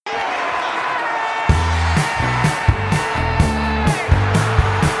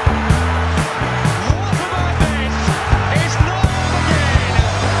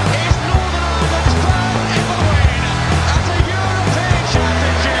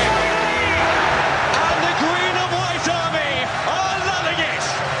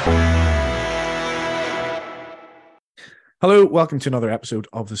Hello, welcome to another episode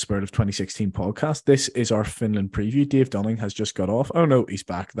of the Spirit of 2016 podcast. This is our Finland preview. Dave Dunning has just got off. Oh no, he's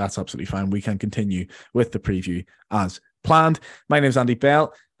back. That's absolutely fine. We can continue with the preview as planned. My name is Andy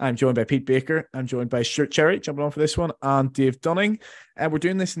Bell. I'm joined by Pete Baker. I'm joined by Stewart Cherry, jumping on for this one, and Dave Dunning. And we're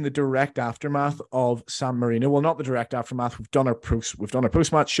doing this in the direct aftermath of San Marino. Well, not the direct aftermath. We've done our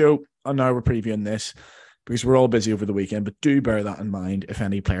post-match show, and now we're previewing this because we're all busy over the weekend. But do bear that in mind if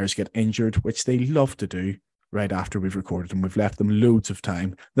any players get injured, which they love to do right after we've recorded them. We've left them loads of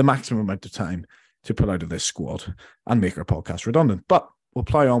time, the maximum amount of time, to pull out of this squad and make our podcast redundant. But we'll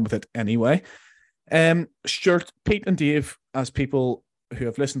plow on with it anyway. Stuart, Pete and Dave, as people who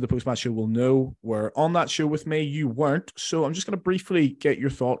have listened to the post-match show will know, were on that show with me. You weren't. So I'm just going to briefly get your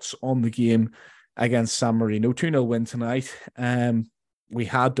thoughts on the game against San Marino. 2-0 win tonight. We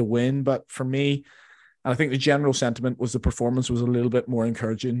had to win, but for me, and I think the general sentiment was the performance was a little bit more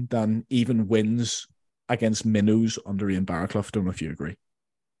encouraging than even wins against minnows under Ian Barraclough. Don't know if you agree.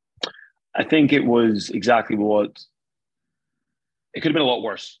 I think it was exactly what it could have been. A lot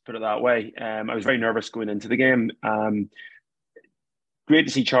worse, put it that way. I was very nervous going into the game. Great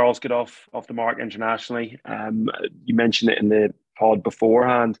to see Charles get off the mark internationally. You mentioned it in the pod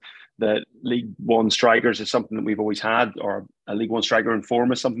beforehand that League One strikers is something that we've always had, or a League One striker in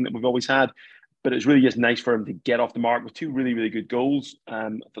form is something that we've always had. But it's really just nice for him to get off the mark with two really, really good goals.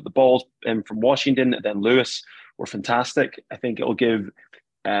 But the balls from Washington and then Lewis were fantastic. I think it'll give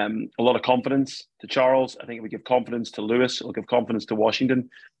a lot of confidence to Charles. I think it will give confidence to Lewis. It'll give confidence to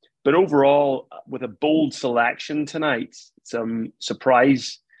Washington. But overall, with a bold selection tonight, some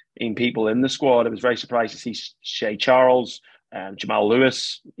surprise in people in the squad. I was very surprised to see Shea Charles, Jamal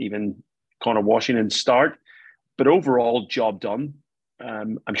Lewis, even Connor Washington start. But overall, job done.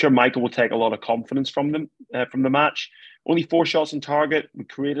 I'm sure Michael will take a lot of confidence from the match. Only 4 shots on target. We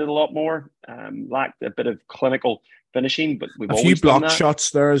created a lot more. Lacked a bit of clinical finishing, but we've always done that. A few blocked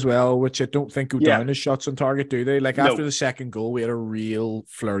shots there as well, which I don't think go down as shots on target, do they? Like after the second goal, we had a real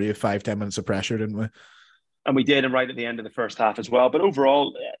flurry of 5-10 minutes of pressure, didn't we? And we did, and right at the end of the first half as well. But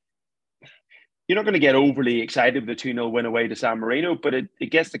overall, you're not going to get overly excited with a 2-0 win away to San Marino, but it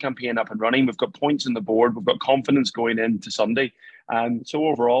gets the campaign up and running. We've got points on the board. We've got confidence going into Sunday. So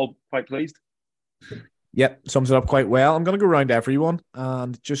overall, quite pleased. Yep, sums it up quite well. I'm going to go around everyone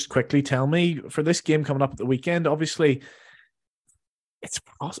and just quickly tell me, for this game coming up at the weekend, obviously, it's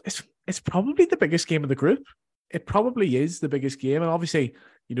probably the biggest game of the group. It probably is the biggest game. And obviously,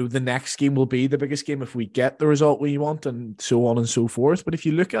 the next game will be the biggest game if we get the result we want and so on and so forth. But if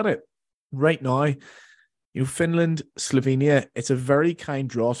you look at it right now, Finland, Slovenia, it's a very kind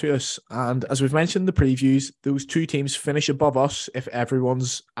draw to us. And as we've mentioned in the previews, those two teams finish above us if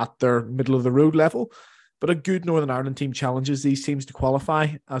everyone's at their middle of the road level. But a good Northern Ireland team challenges these teams to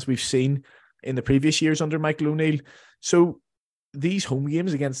qualify, as we've seen in the previous years under Michael O'Neill. So these home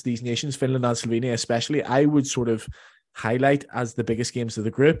games against these nations, Finland and Slovenia especially, I would sort of highlight as the biggest games of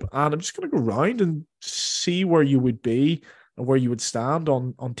the group. And I'm just going to go around and see where you would be and where you would stand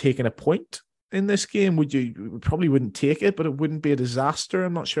on taking a point in this game. You probably wouldn't take it, but it wouldn't be a disaster.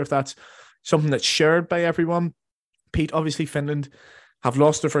 I'm not sure if that's something that's shared by everyone. Pete, obviously Finland have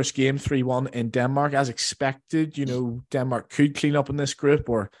lost their first game 3-1 in Denmark. As expected, Denmark could clean up in this group,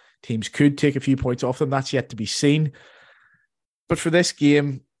 or teams could take a few points off them. That's yet to be seen. But for this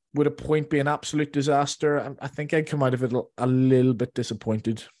game, would a point be an absolute disaster? I think I'd come out of it a little bit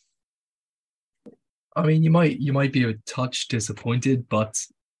disappointed. I mean, you might be a touch disappointed, but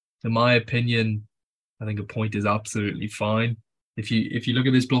in my opinion, I think a point is absolutely fine. If you look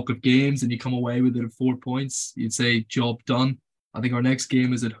at this block of games and you come away with it at 4 points, you'd say job done. I think our next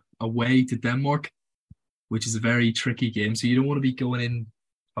game is away to Denmark, which is a very tricky game. So you don't want to be going in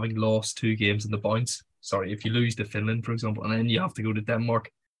having lost 2 games in the bounce. Sorry, if you lose to Finland, for example, and then you have to go to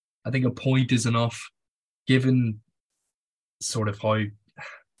Denmark, I think a point is enough, given sort of how,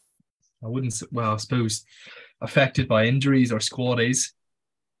 I suppose, affected by injuries our squad is.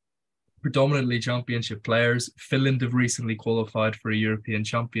 Predominantly championship players. Finland have recently qualified for a European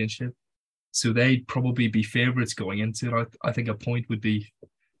Championship, so they'd probably be favourites going into it. I think a point would be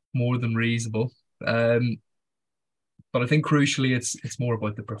more than reasonable. But I think crucially, it's more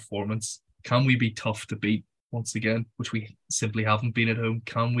about the performance. Can we be tough to beat once again, which we simply haven't been at home?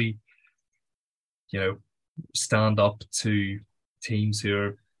 Can we, stand up to teams who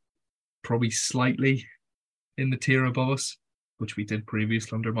are probably slightly in the tier above us, which we did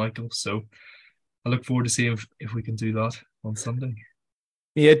previously under Michael? So I look forward to seeing if we can do that on Sunday.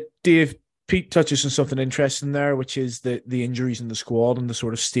 Yeah, Dave, Pete touches on something interesting there, which is the injuries in the squad and the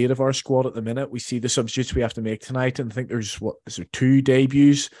sort of state of our squad at the minute. We see the substitutes we have to make tonight, and I think there's 2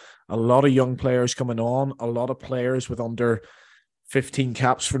 debuts a lot of young players coming on, a lot of players with under 15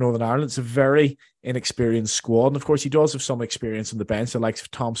 caps for Northern Ireland. It's a very inexperienced squad. And of course, he does have some experience on the bench, the likes of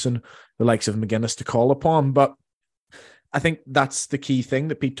Thompson, the likes of McGuinness to call upon. But I think that's the key thing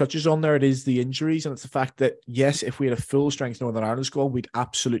that Pete touches on there. It is the injuries, and it's the fact that, yes, if we had a full-strength Northern Ireland squad, we'd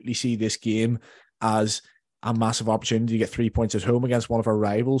absolutely see this game as a massive opportunity to get 3 points at home against one of our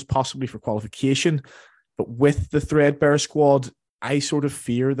rivals, possibly for qualification. But with the threadbare squad, I sort of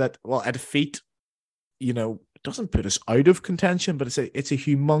fear that, well, a defeat, it doesn't put us out of contention, but it's a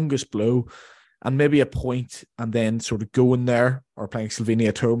humongous blow. And maybe a point and then sort of going there, or playing Slovenia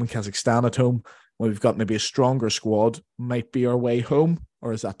at home and Kazakhstan at home, when we've got maybe a stronger squad, might be our way home.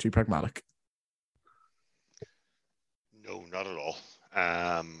 Or is that too pragmatic? No, not at all.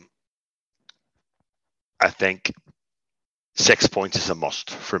 I think 6 points is a must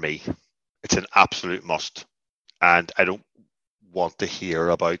for me. It's an absolute must. And I don't want to hear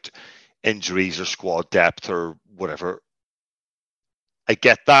about injuries or squad depth or whatever. I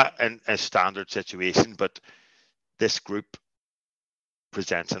get that in a standard situation, but this group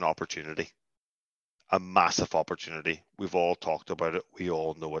presents an opportunity, a massive opportunity. We've all talked about it. We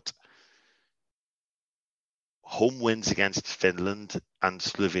all know it. Home wins against Finland and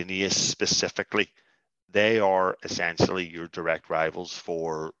Slovenia specifically, they are essentially your direct rivals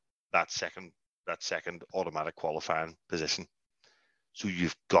for that second automatic qualifying position. So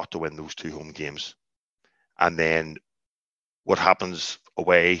you've got to win those 2 home games. And then what happens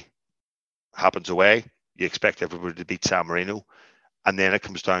away. You expect everybody to beat San Marino. And then it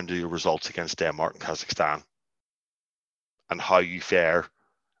comes down to your results against Denmark and Kazakhstan and how you fare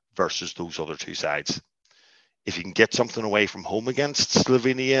versus those other 2 sides. If you can get something away from home against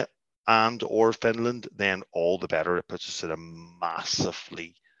Slovenia and or Finland, then all the better. It puts us in a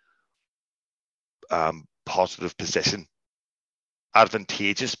massively positive position,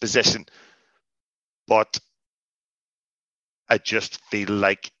 advantageous position. But I just feel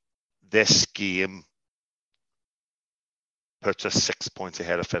like this game puts us 6 points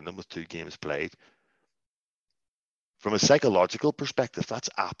ahead of Finland with 2 games played. From a psychological perspective, that's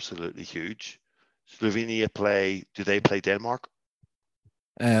absolutely huge. Slovenia do they play Denmark?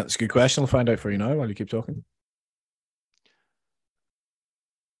 That's a good question. I'll find out for you now while you keep talking.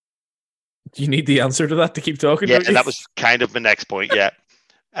 Do you need the answer to that to keep talking? Yeah, that was kind of my next point, yeah.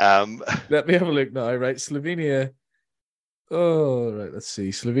 Let me have a look now, right? Slovenia. Oh, right, let's see.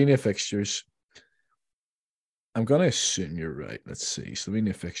 Slovenia fixtures. I'm going to assume you're right. Let's see.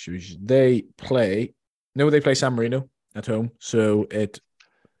 Slovenia fixtures. They play San Marino at home. So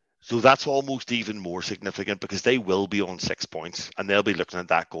that's almost even more significant because they will be on 6 points and they'll be looking at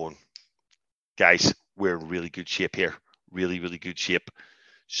that going, guys, we're in really good shape here. Really, really good shape.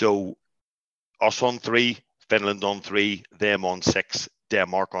 So us on 3, Finland on 3, them on 6,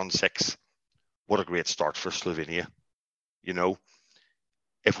 Denmark on 6. What a great start for Slovenia.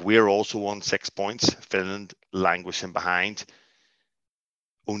 If we're also on 6 points, Finland languishing behind,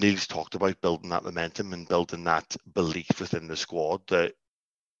 O'Neill's talked about building that momentum and building that belief within the squad that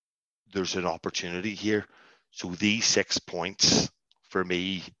there's an opportunity here. So these 6 points for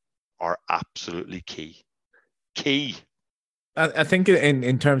me are absolutely key. I think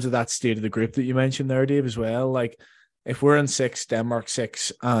in terms of that state of the group that you mentioned there, Dave, as well, like if we're on 6, Denmark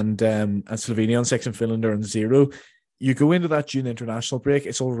 6, and Slovenia on 6 and Finland are on 0, you go into that June international break,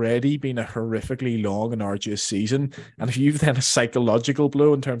 it's already been a horrifically long and arduous season. And if you've then a psychological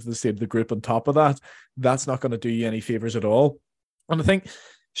blow in terms of the state of the group on top of that, that's not going to do you any favours at all. And I think,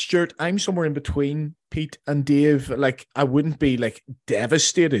 Stuart, I'm somewhere in between Pete and Dave. Like, I wouldn't be like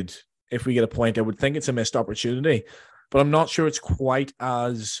devastated if we get a point. I would think it's a missed opportunity, but I'm not sure it's quite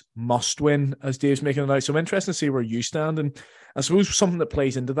as must win as Dave's making it out. So I'm interested to see where you stand. And I suppose something that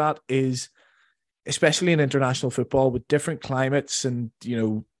plays into that is, especially in international football with different climates and,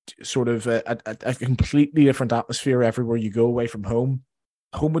 sort of a completely different atmosphere everywhere you go away from home.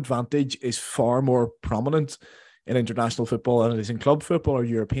 Home advantage is far more prominent in international football than it is in club football or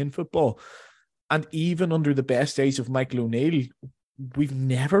European football. And even under the best days of Michael O'Neill, we've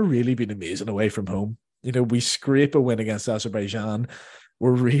never really been amazing away from home. We scrape a win against Azerbaijan.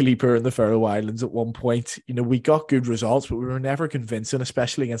 We're really poor in the Faroe Islands at one point. We got good results, but we were never convincing,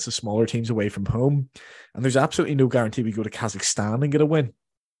 especially against the smaller teams away from home. And there's absolutely no guarantee we go to Kazakhstan and get a win.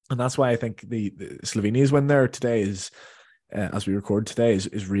 And that's why I think the Slovenia's win there today is, as we record today,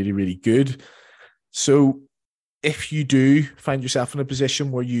 is really, really good. So if you do find yourself in a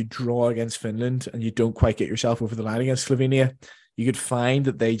position where you draw against Finland and you don't quite get yourself over the line against Slovenia, you could find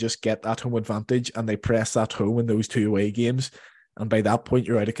that they just get that home advantage and they press that home in those 2 away games. And by that point,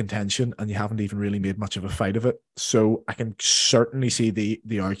 you're out of contention and you haven't even really made much of a fight of it. So I can certainly see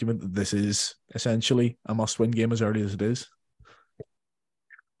the argument that this is essentially a must-win game as early as it is.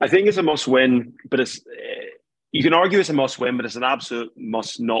 I think it's a must-win, but you can argue it's a must-win, but it's an absolute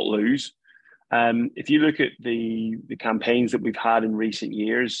must-not-lose. If you look at the campaigns that we've had in recent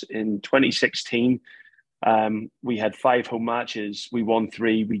years, in 2016, we had 5 home matches. We won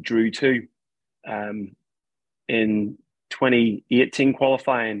 3, we drew 2. In 2018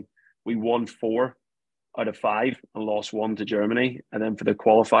 qualifying, we won 4 out of 5 and lost 1 to Germany. And then for the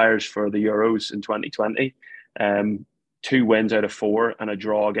qualifiers for the Euros in 2020, 2 wins out of 4 and a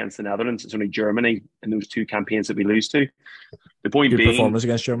draw against the Netherlands. It's only Germany in those 2 campaigns that we lose to. The point being, performance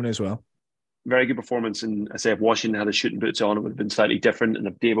against Germany as well. Very good performance. And I say if Washington had his shooting boots on, it would have been slightly different. And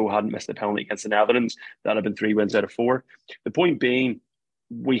if Devo hadn't missed a penalty against the Netherlands, that'd have been 3 wins out of 4. The point being,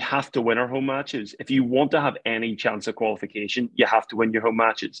 we have to win our home matches. If you want to have any chance of qualification, you have to win your home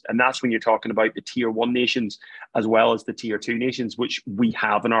matches. And that's when you're talking about the tier 1 nations as well as the tier 2 nations, which we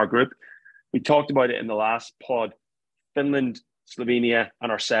have in our group. We talked about it in the last pod. Finland, Slovenia,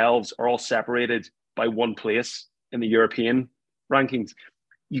 and ourselves are all separated by 1 place in the European rankings.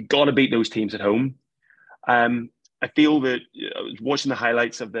 You've got to beat those teams at home. I feel that I was watching the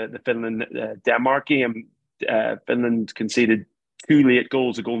highlights of the Finland-Denmark game. Finland conceded 2 late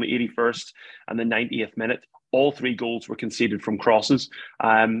goals, a goal in the 81st and the 90th minute. All 3 goals were conceded from crosses.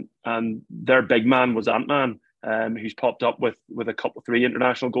 And their big man was Ant-Man, who's popped up with a couple 3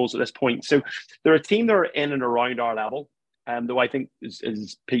 international goals at this point. So they're a team that are in and around our level, though I think,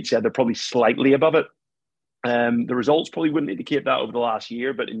 as Pete said, they're probably slightly above it. The results probably wouldn't indicate that over the last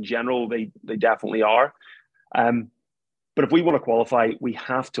year, but in general, they definitely are. But if we want to qualify, we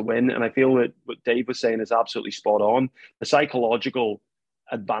have to win. And I feel that what Dave was saying is absolutely spot on. The psychological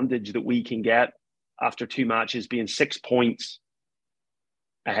advantage that we can get after 2 matches being 6 points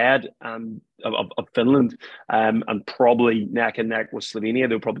ahead of Finland and probably neck and neck with Slovenia.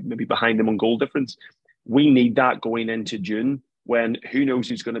 They'll probably maybe behind them on goal difference. We need that going into June when who knows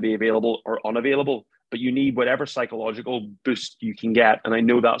who's going to be available or unavailable. But you need whatever psychological boost you can get. And I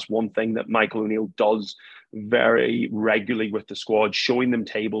know that's one thing that Michael O'Neill does very regularly with the squad, showing them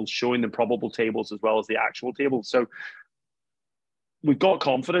tables, showing them probable tables as well as the actual tables. So we've got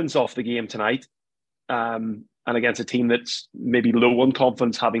confidence off the game tonight. And against a team that's maybe low on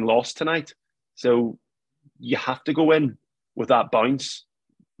confidence having lost tonight. So you have to go in with that bounce.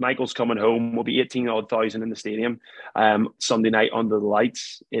 Michael's coming home. We'll be 18,000 in the stadium Sunday night under the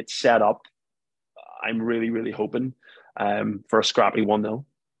lights. It's set up. I'm really, really hoping for a scrappy 1-0.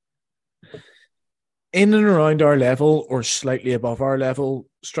 In and around our level or slightly above our level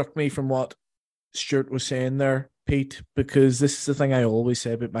struck me from what Stuart was saying there, Pete, because this is the thing I always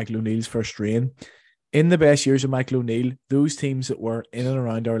say about Michael O'Neill's first reign. In the best years of Michael O'Neill, those teams that were in and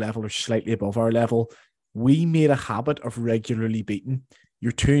around our level or slightly above our level, we made a habit of regularly beating.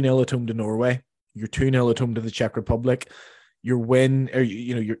 You're 2-0 at home to Norway. You're 2-0 at home to the Czech Republic. Your win, or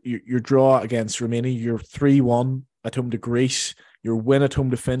your draw against Romania, you're 3-1 at home to Greece, your win at home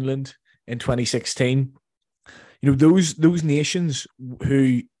to Finland in 2016. Those nations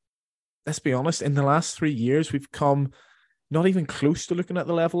who, let's be honest, in the last 3 years, we've come not even close to looking at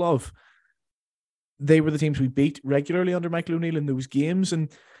the level of. They were the teams we beat regularly under Michael O'Neill in those games.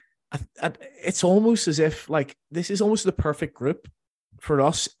 And it's almost as if, this is almost the perfect group for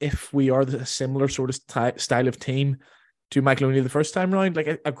us if we are the similar sort of style of team to Michael O'Neill the first time round.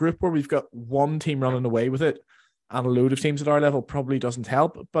 A group where we've got one team running away with it and a load of teams at our level probably doesn't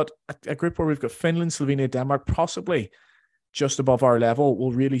help. But a group where we've got Finland, Slovenia, Denmark, possibly just above our level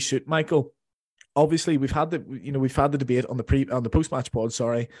will really suit Michael. Obviously, we've had the debate on the post-match pod,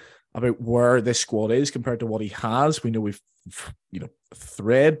 about where this squad is compared to what he has. We know we've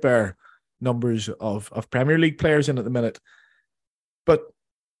threadbare numbers of Premier League players in at the minute. But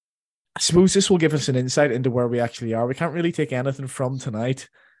I suppose this will give us an insight into where we actually are. We can't really take anything from tonight,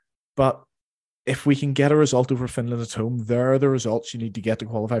 but if we can get a result over Finland at home, there are the results you need to get to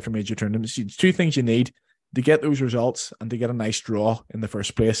qualify for major tournaments. It's 2 things you need to get those results and to get a nice draw in the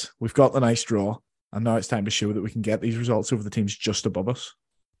first place. We've got the nice draw, and now it's time to show that we can get these results over the teams just above us.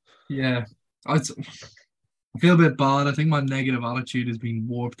 Yeah, I feel a bit bad. I think my negative attitude has been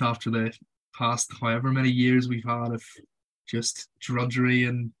warped after the past however many years we've had of just drudgery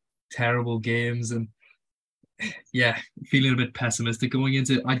and terrible games, and feeling a bit pessimistic going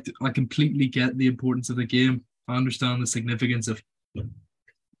into it. I completely get the importance of the game. I understand the significance of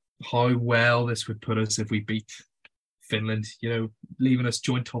how well this would put us if we beat Finland, leaving us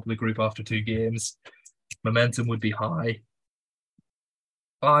joint top of the group after 2 games. Momentum would be high.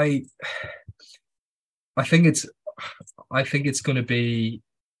 I think I think it's going to be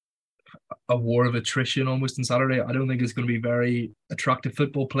a war of attrition almost on Saturday. I don't think it's going to be very attractive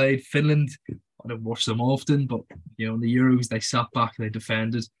football played. Finland, I don't watch them often, but in the Euros they sat back, they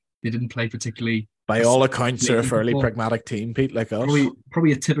defended, they didn't play particularly. By all accounts, they're a fairly pragmatic team, Pete, like us.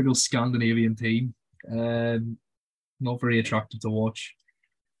 Probably a typical Scandinavian team. Not very attractive to watch.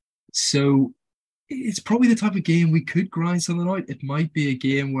 So it's probably the type of game we could grind something out. It might be a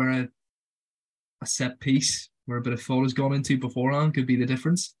game where a set piece where a bit of thought has gone into beforehand could be the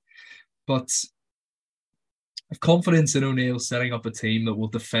difference. But I've confidence in O'Neill setting up a team that will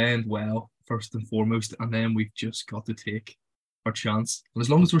defend well, first and foremost, and then we've just got to take our chance. And as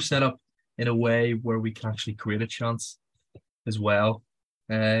long as we're set up in a way where we can actually create a chance as well.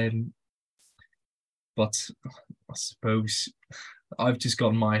 But I suppose I've just got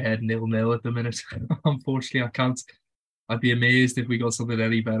in my head 0-0 at the minute. Unfortunately, I can't. I'd be amazed if we got something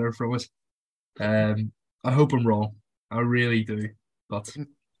any better from it. I hope I'm wrong. I really do. But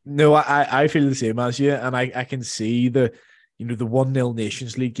no, I feel the same as you, and I can see the 1-0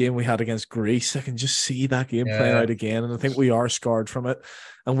 Nations League game we had against Greece. I can just see that game playing out again, and I think we are scarred from it,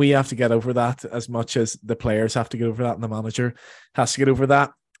 and we have to get over that as much as the players have to get over that, and the manager has to get over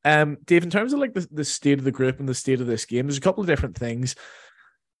that. Dave, in terms of like the state of the group and the state of this game, there's a couple of different things.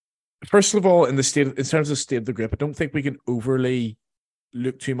 First of all, in terms of state of the group, I don't think we can overly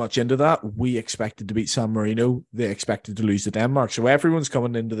look too much into that. We expected to beat San Marino. They expected to lose to Denmark. So everyone's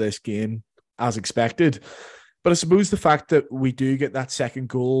coming into this game as expected. But I suppose the fact that we do get that second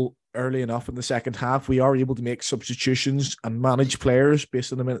goal early enough in the second half, we are able to make substitutions and manage players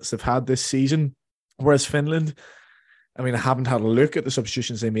based on the minutes they've had this season. Whereas Finland, I mean, I haven't had a look at the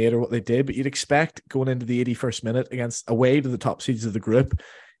substitutions they made or what they did, but you'd expect going into the 81st minute away to the top seeds of the group,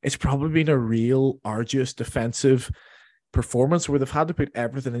 it's probably been a real arduous defensive performance where they've had to put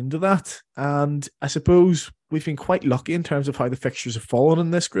everything into that. And I suppose we've been quite lucky in terms of how the fixtures have fallen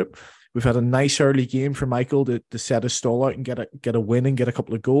in this group. We've had a nice early game for Michael to set his stall out and get a win and get a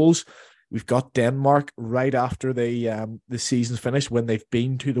couple of goals. We've got Denmark right after the season's finished when they've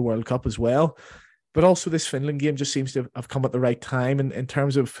been to the World Cup as well. But also this Finland game just seems to have come at the right time in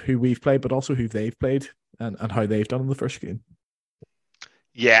terms of who we've played, but also who they've played and how they've done in the first game.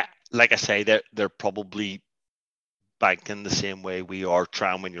 Yeah, like I say, they're probably banking the same way we are,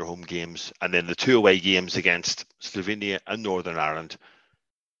 trying to win your home games. And then the two away games against Slovenia and Northern Ireland,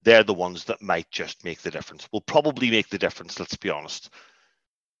 they're the ones that might just make the difference. Will probably make the difference, let's be honest.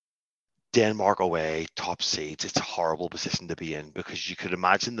 Denmark away, top seeds, it's a horrible position to be in because you could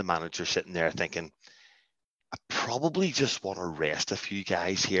imagine the manager sitting there thinking, I probably just want to rest a few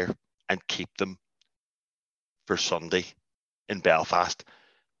guys here and keep them for Sunday in Belfast.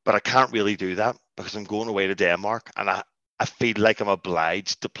 But I can't really do that because I'm going away to Denmark and I feel like I'm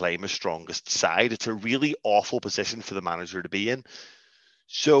obliged to play my strongest side. It's a really awful position for the manager to be in.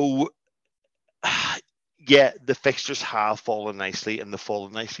 So, yeah, the fixtures have fallen nicely, and they've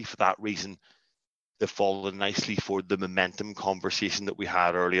fallen nicely for that reason. They've fallen nicely for the momentum conversation that we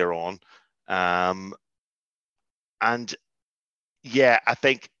had earlier on. And yeah, I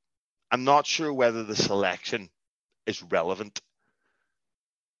think I'm not sure whether the selection is relevant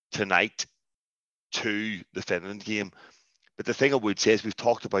tonight to the Finland game. But the thing I would say is we've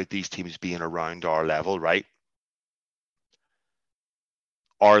talked about these teams being around our level, right?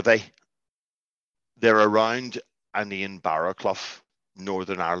 Are they? They're around an Ian Barraclough,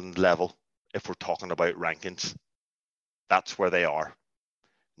 Northern Ireland level, if we're talking about rankings. That's where they are.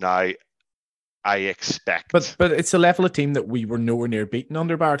 Now, I expect... But it's a level of team that we were nowhere near beating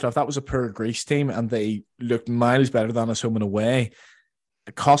under Barraclough. That was a poor Greece team, and they looked miles better than us home and away.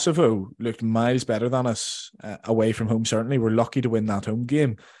 Kosovo looked miles better than us away from home, certainly. We're lucky to win that home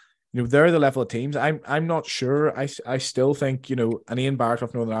game. They're the level of teams. I'm not sure. I still think, an Ian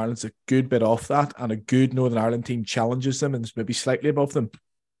Barraclough Northern Ireland's a good bit off that, and a good Northern Ireland team challenges them and is maybe slightly above them.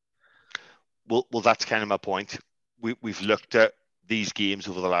 Well, that's kind of my point. We've looked at these games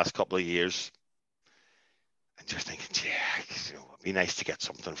over the last couple of years and just thinking, it'd be nice to get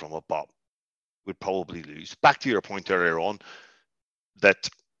something from it, but we'd probably lose. Back to your point earlier on, that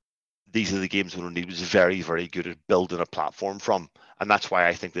these are the games when O'Neill was very, very good at building a platform from. And that's why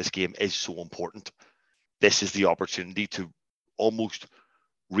I think this game is so important. This is the opportunity to almost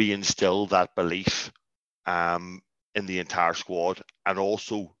reinstill that belief in the entire squad and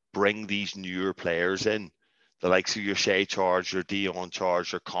also bring these newer players in, the likes of your Shea Charge, your Dion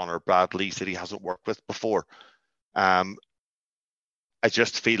Charge, your Connor Bradleys that he hasn't worked with before. I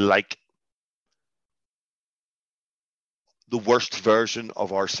just feel like the worst version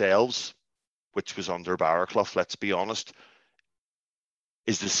of ourselves, which was under Barraclough, let's be honest,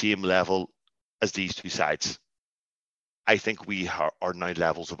 is the same level as these two sides. I think we are now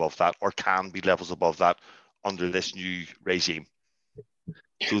levels above that, or can be levels above that under this new regime.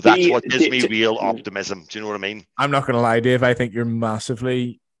 So that's what gives me real optimism. Do you know what I mean? I'm not going to lie, Dave. I think you're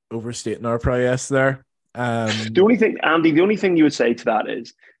massively overstating our prowess there. The only thing, Andy, you would say to that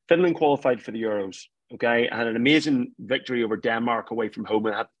is Finland qualified for the Euros, okay, and had an amazing victory over Denmark away from home,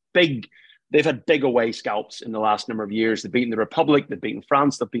 and they've had big away scalps in the last number of years. They've beaten the Republic, they've beaten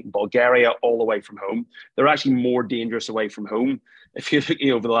France, they've beaten Bulgaria all away from home. They're actually more dangerous away from home if you look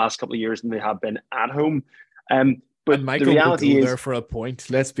over the last couple of years than they have been at home. But and Michael the reality is there for a point.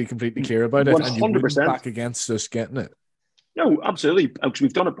 Let's be completely clear about it. 100%. And you wouldn't back against us getting it. No, absolutely, because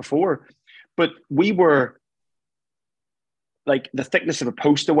we've done it before. But we were like the thickness of a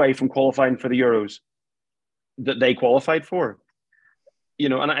post away from qualifying for the Euros that they qualified for. You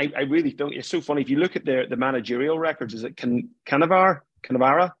know, and I really don't. It's so funny if you look at the managerial records. Is it Cannavara,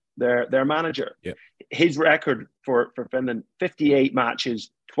 their manager? Yeah. His record for Finland: 58 matches,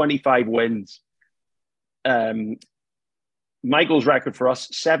 25 wins. Michael's record for us: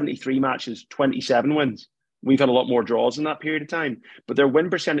 73 matches, 27 wins. We've had a lot more draws in that period of time, but their win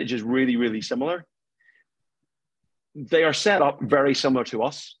percentage is really, really similar. They are set up very similar to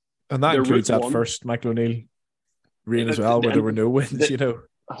us, and that includes that first Michael O'Neill reign as well, where there were no wins.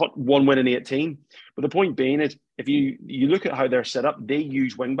 One win in 18. But the point being is, if you look at how they're set up, they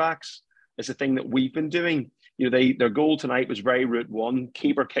use wing backs as a thing that we've been doing. You know, their goal tonight was very route one.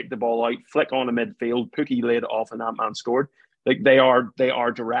 Keeper kicked the ball out, flick on a midfield, Pukki laid it off, and that man scored. Like they are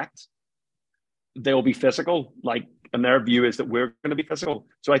direct. They'll be physical. Like, and their view is that we're going to be physical.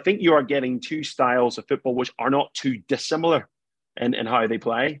 So I think you are getting two styles of football which are not too dissimilar in how they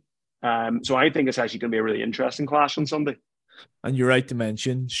play. So I think it's actually going to be a really interesting clash on Sunday. And you're right to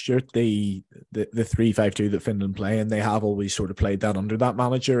mention, Stuart, the 3-5-2 that Finland play, and they have always sort of played that under that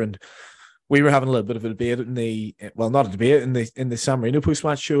manager. And we were having a little bit of a debate not a debate in the San Marino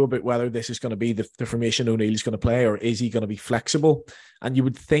post-match show about whether this is going to be the formation O'Neill's going to play, or is he going to be flexible? And you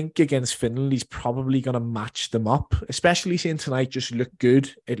would think against Finland, he's probably going to match them up, especially seeing tonight just look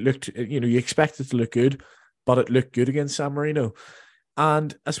good. It looked, you expect it to look good, but it looked good against San Marino.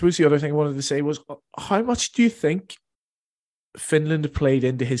 And I suppose the other thing I wanted to say was, how much do you think Finland played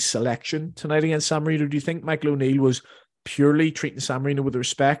into his selection tonight against San Marino? Do you think Michael O'Neill was purely treating San Marino with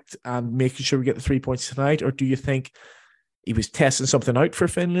respect and making sure we get the 3 points tonight? Or do you think he was testing something out for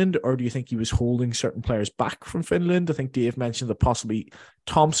Finland? Or do you think he was holding certain players back from Finland? I think Dave mentioned that possibly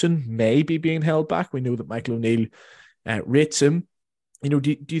Thompson may be being held back. We know that Michael O'Neill rates him.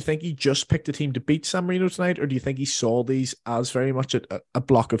 Do you think he just picked a team to beat San Marino tonight, or do you think he saw these as very much a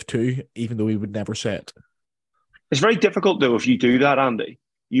block of two, even though he would never say it? It's very difficult though if you do that, Andy.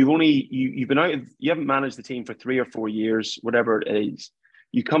 You've been out. You haven't managed the team for 3 or 4 years, whatever it is.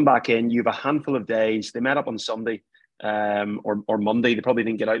 You come back in. You have a handful of days. They met up on Sunday or Monday. They probably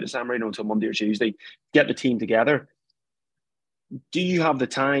didn't get out to San Marino until Monday or Tuesday. Get the team together. Do you have the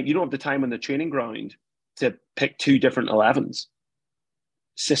time? You don't have the time on the training ground to pick 2 different 11s.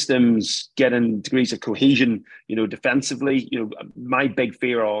 Systems, getting degrees of cohesion, defensively. My big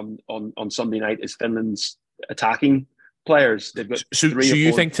fear on Sunday night is Finland's attacking players. They've got so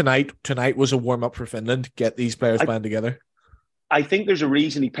you think tonight was a warm up for Finland? Get these players playing together. I think there's a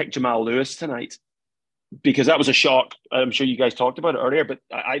reason he picked Jamal Lewis tonight, because that was a shock. I'm sure you guys talked about it earlier, but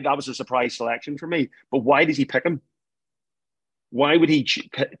that was a surprise selection for me. But why does he pick him? Why would he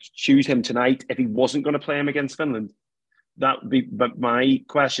choose him tonight if he wasn't going to play him against Finland? That would be my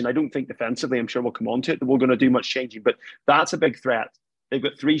question. I don't think defensively, I'm sure we'll come on to it, that we're going to do much changing, but that's a big threat. They've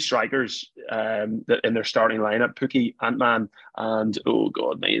got 3 strikers that in their starting lineup: Pukki, Ant-Man, and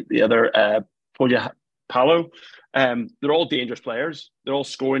the other Palo. They're all dangerous players. They're all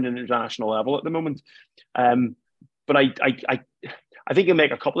scoring at international level at the moment. But I think he'll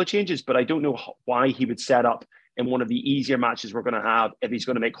make a couple of changes, but I don't know why he would set up in one of the easier matches we're going to have if he's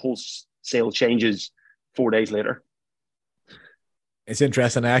going to make wholesale changes 4 days later. It's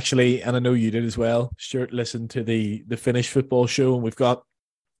interesting, actually, and I know you did as well, Stuart, listen to the Finnish Football Show, and we've got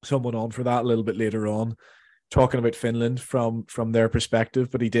someone on for that a little bit later on, talking about Finland from their perspective,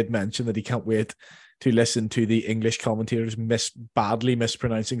 but he did mention that he can't wait to listen to the English commentators badly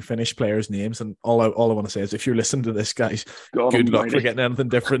mispronouncing Finnish players' names. And all I want to say is, if you're listening to this, guys, good luck for getting anything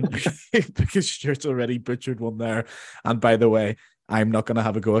different, because Stuart's already butchered one there. And by the way, I'm not going to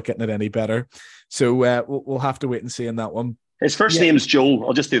have a go at getting it any better. So we'll have to wait and see on that one. His first name is Joel.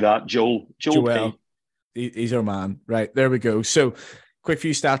 I'll just do that. Joel. He's our man. Right, there we go. So, quick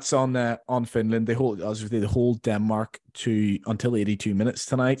few stats on Finland. They hold Denmark until 82 minutes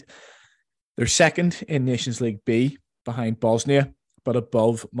tonight. They're second in Nations League B behind Bosnia. but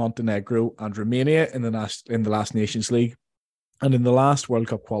above Montenegro and Romania in the last Nations League. And in the last World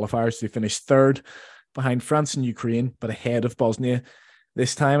Cup qualifiers, they finished third behind France and Ukraine, but ahead of Bosnia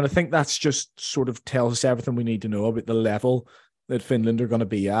this time. And I think that's just sort of tells us everything we need to know about the level that Finland are going to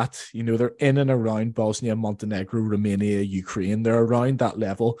be at. You know, they're in and around Bosnia, Montenegro, Romania, Ukraine. They're around that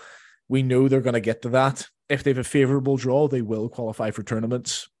level. We know they're going to get to that. If they have a favourable draw, they will qualify for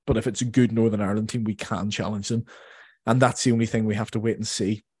tournaments. But if it's a good Northern Ireland team, we can challenge them. And that's the only thing we have to wait and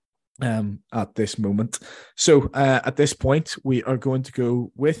see at this moment. So at this point, we are going to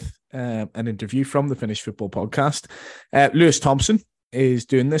go with an interview from the Finnish Football Podcast. Lewis Thompson is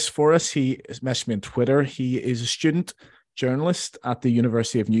doing this for us. He has messaged me on Twitter. He is a student journalist at the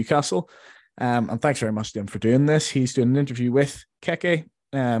University of Newcastle. And thanks very much to him for doing this. He's doing an interview with Keke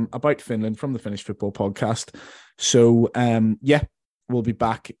about Finland from the Finnish Football Podcast. So, we'll be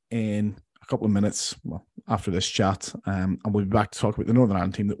back in a couple of minutes after this chat, and we'll be back to talk about the Northern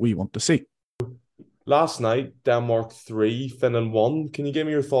Ireland team that we want to see. Last night, Denmark 3, Finland 1. Can you give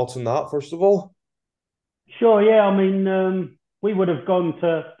me your thoughts on that, first of all? Sure, yeah. I mean, we would have gone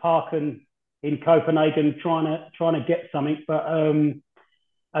to Parken in Copenhagen trying to get something, but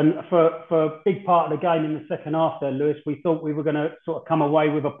and for a big part of the game in the second half there, Lewis, we thought we were going to sort of come away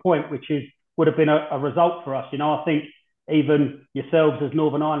with a point, which would have been a result for us. You know, I think even yourselves as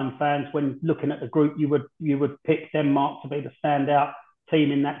Northern Ireland fans, when looking at the group, you would pick Denmark to be the standout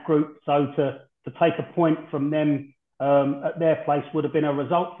team in that group. So to take a point from them at their place would have been a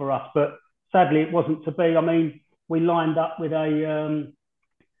result for us. But sadly, it wasn't to be. I mean, we lined up with a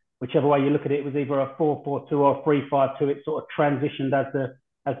whichever way you look at it, it was either a 4-4-2 or a 3-5-2. It sort of transitioned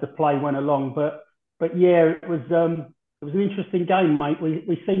as the play went along. But yeah, it was an interesting game, mate.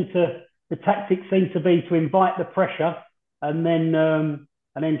 The tactics seemed to be to invite the pressure and then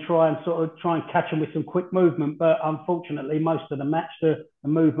try and catch them with some quick movement. But unfortunately, most of the match, the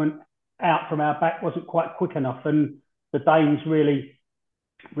movement out from our back wasn't quite quick enough. And the Danes really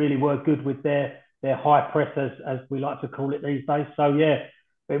were good with their high press, as we like to call it these days. So yeah,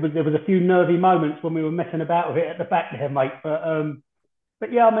 there was a few nervy moments when we were messing about with it at the back there, mate.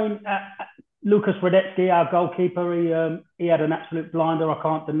 But yeah, I mean, Lukas Radecki, our goalkeeper, he had an absolute blinder. I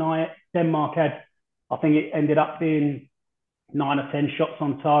can't deny it. Denmark had, I think it ended up being 9 or 10 shots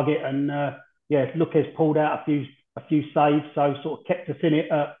on target, and Lukas pulled out a few saves, so sort of kept us in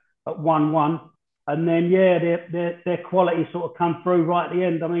it at 1-1. And then their quality sort of come through right at the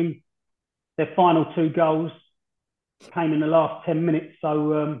end. I mean, their final 2 goals came in the last 10 minutes,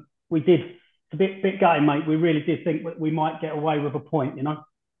 so we did. It's a bit gutting, mate. We really did think that we might get away with a point, you know.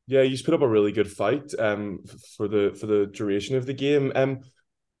 Yeah, you put up a really good fight for the duration of the game.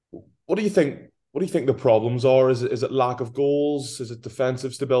 What do you think? What do you think the problems are? Is it lack of goals? Is it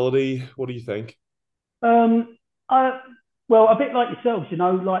defensive stability? What do you think? Well, a bit like yourselves, you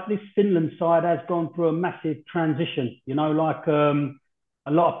know, like this Finland side has gone through a massive transition. You know, like a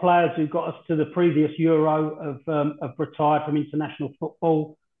lot of players who got us to the previous Euro have retired from international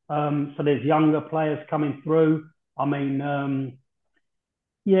football. So there's younger players coming through. I mean, I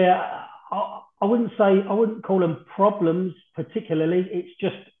wouldn't call them problems particularly. It's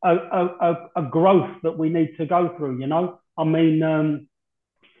just a growth that we need to go through, you know. I mean,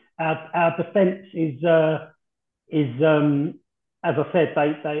 our defence is as I said,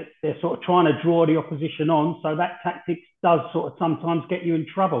 they're sort of trying to draw the opposition on. So that tactics does sort of sometimes get you in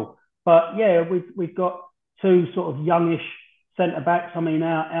trouble. But yeah, we've got 2 sort of youngish centre-backs. I mean,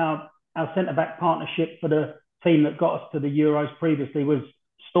 our centre-back partnership for the team that got us to the Euros previously was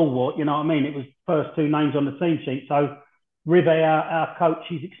stalwart, you know what I mean? It was first 2 names on the team sheet. So Rive, our coach,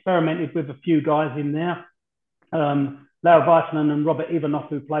 he's experimented with a few guys in there. Leo Weissman and Robert Ivanov,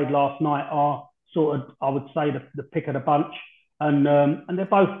 who played last night, are sort of, I would say, the pick of the bunch. And they're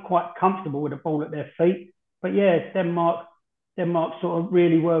both quite comfortable with the ball at their feet. But yeah, Denmark sort of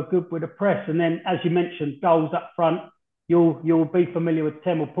really were good with the press. And then, as you mentioned, goals up front. You'll be familiar with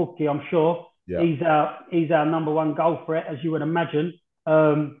Teemu Pukki, I'm sure. Yeah. He's our number 1 goal threat, as you would imagine.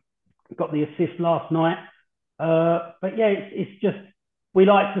 Got the assist last night. But yeah, it's just, we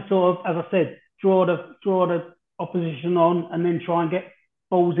like to sort of, as I said, draw the opposition on and then try and get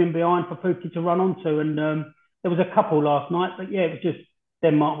balls in behind for Pukki to run onto. And there was a couple last night, but yeah, it was just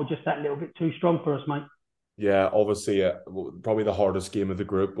Denmark were just that little bit too strong for us, mate. Yeah, obviously, probably the hardest game of the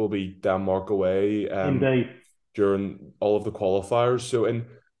group will be Denmark away. Indeed. During all of the qualifiers. So in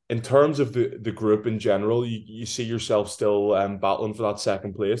terms of the group in general, you see yourself still battling for that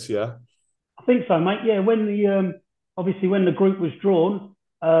second place, yeah? I think so, mate. Yeah, when the group was drawn,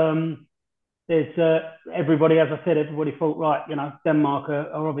 there's everybody, as I said, everybody thought, right, Denmark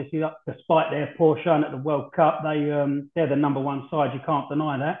are obviously up, despite their poor showing at the World Cup, they're the number one side. You can't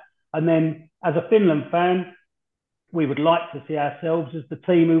deny that. And then as a Finland fan, we would like to see ourselves as the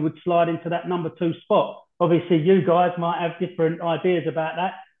team who would slide into that number 2 spot. Obviously, you guys might have different ideas about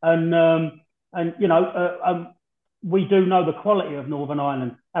that, and we do know the quality of Northern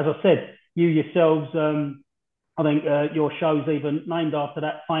Ireland. As I said, you yourselves, I think your show's even named after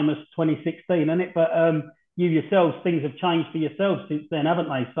that famous 2016, isn't it? But you yourselves, things have changed for yourselves since then, haven't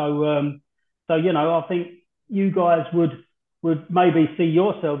they? So I think you guys would maybe see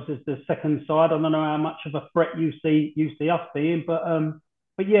yourselves as the second side. I don't know how much of a threat you see us being,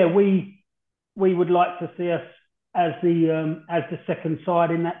 but yeah, we would like to see us as the second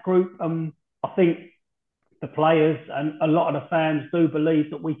side in that group. I think the players and a lot of the fans do believe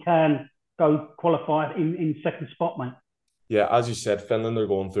that we can go qualify in second spot, mate. Yeah, as you said, Finland are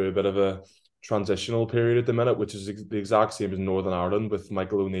going through a bit of a transitional period at the minute, which is the exact same as Northern Ireland with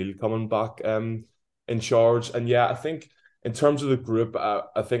Michael O'Neill coming back in charge. And yeah, I think in terms of the group,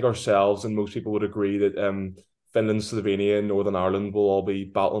 I think ourselves and most people would agree that Finland, Slovenia, and Northern Ireland will all be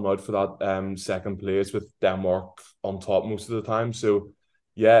battling out for that second place with Denmark on top most of the time. So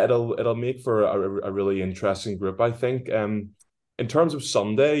yeah, it'll make for a really interesting group, I think. In terms of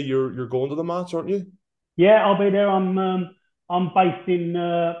Sunday, you're going to the match, aren't you? Yeah, I'll be there. I'm based in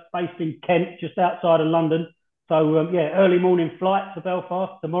Kent, just outside of London. So early morning flight to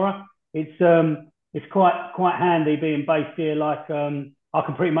Belfast tomorrow. It's quite handy being based here. Like I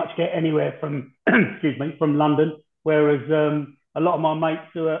can pretty much get anywhere from from London, whereas a lot of my mates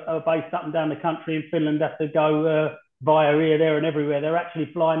who are based up and down the country in Finland have to go via here, there, and everywhere. They're actually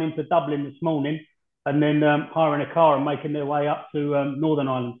flying into Dublin this morning and then hiring a car and making their way up to Northern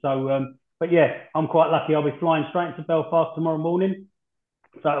Ireland. So, but yeah, I'm quite lucky. I'll be flying straight into Belfast tomorrow morning.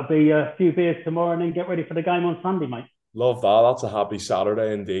 So it'll be a few beers tomorrow and then get ready for the game on Sunday, mate. Love that. That's a happy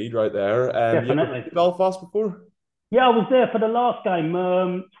Saturday indeed, right there. Definitely. You ever been to Belfast before? Yeah, I was there for the last game.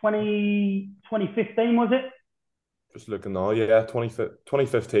 2015, was it? Just looking now, yeah,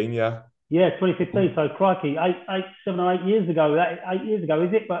 2015, yeah. Yeah, 2015. So crikey, 7 or 8 years ago. 8 years ago,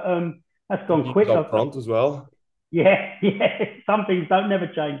 is it? But that's gone quick. Up front as well. Yeah. Some things don't never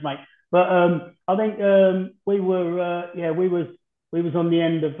change, mate. But I think we was on the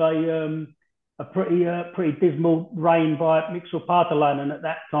end of a pretty dismal rain by Mixel Partolainen, and at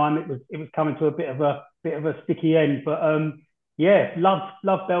that time it was coming to a bit of a sticky end. But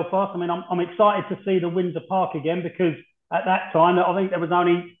love Belfast. I mean, I'm excited to see the Windsor Park again, because at that time I think there was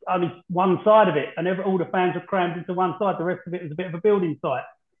only one side of it, and all the fans were crammed into one side. The rest of it was a bit of a building site.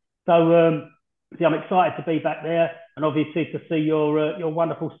 So I'm excited to be back there, and obviously to see your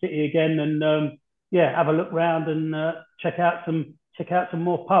wonderful city again, and have a look round and check out some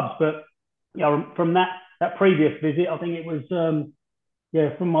more pubs. But from that previous visit, I think it was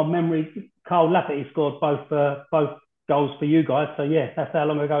from my memory, Carl Lafferty scored both goals for you guys. So yeah, that's how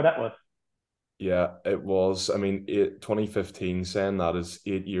long ago that was. Yeah, it was. I mean, 2015, saying that is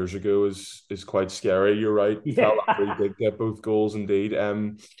 8 years ago is quite scary. You're right. Yeah. Carl did get both goals indeed.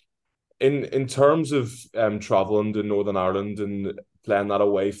 In terms of traveling to Northern Ireland and playing that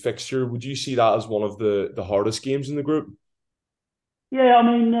away fixture, would you see that as one of the hardest games in the group? Yeah, I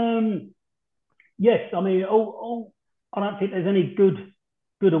mean, yes. I mean, I don't think there's any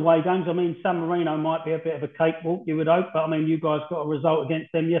good away games. I mean, San Marino might be a bit of a cakewalk, you would hope, but I mean, you guys got a result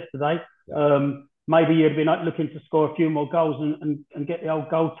against them yesterday. Yeah. Maybe you'd been looking to score a few more goals and get the old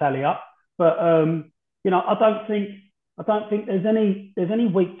goal tally up. But I don't think there's any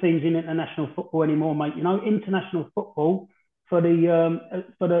weak teams in international football anymore, mate. International football for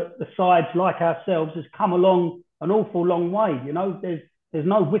the sides like ourselves has come along an awful long way. There's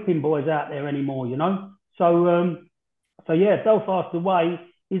no whipping boys out there anymore. So yeah, Belfast away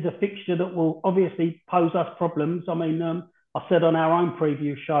is a fixture that will obviously pose us problems. I mean, I said on our own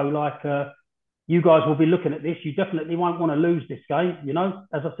preview show, you guys will be looking at this. You definitely won't want to lose this game.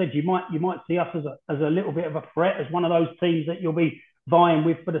 As I said, you might see us as a little bit of a threat, as one of those teams that you'll be vying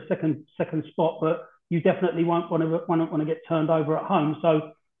with for the second spot, but you definitely won't want to get turned over at home.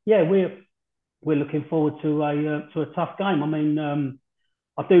 So yeah, we're looking forward to a tough game. I mean,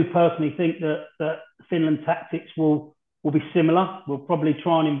 I do personally think that Finland tactics will be similar. We'll probably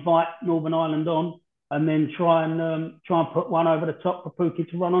try and invite Northern Ireland on, and then try and put one over the top for Pukki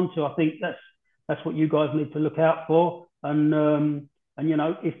to run onto. I think that's what you guys need to look out for. And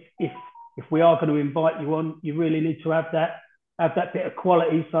if we are going to invite you on, you really need to have that bit of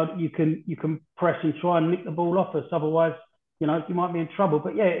quality so that you can press and try and nick the ball off us. Otherwise, you might be in trouble.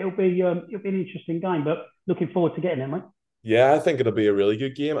 But yeah, it'll be an interesting game. But looking forward to getting there, mate. Yeah, I think it'll be a really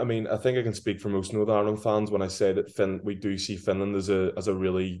good game. I mean, I think I can speak for most Northern Ireland fans when I say that we do see Finland as a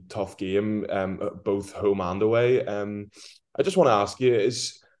really tough game, both home and away. I just want to ask you,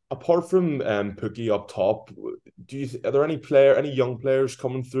 is apart from Pookie up top, are there any young players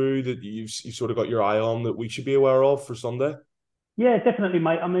coming through that you've sort of got your eye on that we should be aware of for Sunday? Yeah, definitely,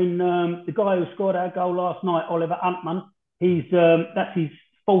 mate. I mean, the guy who scored our goal last night, Oliver Antman, that's his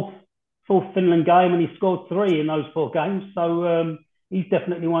fourth Finland game, and he scored 3 in those 4 games. So he's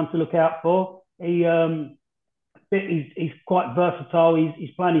definitely one to look out for. He's quite versatile.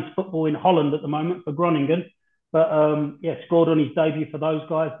 He's playing his football in Holland at the moment for Groningen, but scored on his debut for those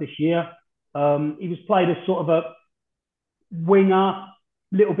guys this year. He was played as sort of a winger,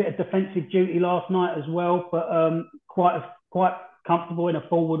 little bit of defensive duty last night as well, but quite comfortable in a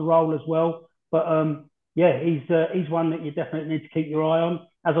forward role as well. But he's one that you definitely need to keep your eye on.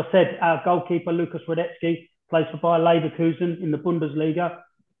 As I said, our goalkeeper Lukas Radetzky plays for Bayer Leverkusen in the Bundesliga.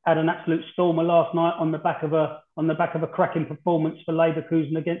 Had an absolute stormer last night on the back of a cracking performance for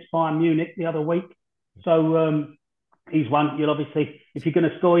Leverkusen against Bayern Munich the other week. So he's one you'll obviously, if you're going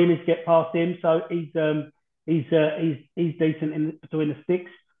to score, you need to get past him. So he's decent in between the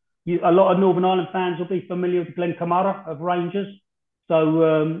sticks. A lot of Northern Ireland fans will be familiar with Glenn Kamara of Rangers.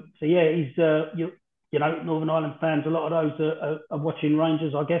 So he's Northern Ireland fans, a lot of those are watching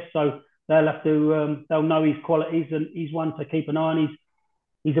Rangers, I guess. So they'll have to they'll know his qualities, and he's one to keep an eye on.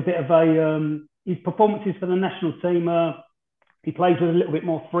 He's a bit of his performances for the national team. He plays with a little bit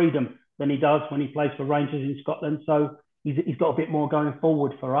more freedom than he does when he plays for Rangers in Scotland. So he's got a bit more going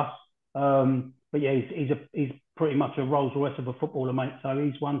forward for us. But yeah, he's pretty much a Rolls Royce of a footballer, mate. So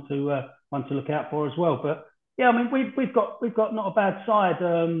he's one to look out for as well. But yeah, I mean we've got not a bad side.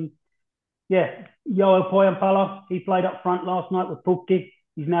 Joel Poyampala, he played up front last night with Pukki.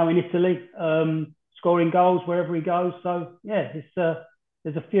 He's now in Italy, scoring goals wherever he goes. So yeah,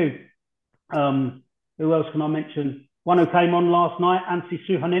 there's a few. Who else can I mention? One who came on last night, Anssi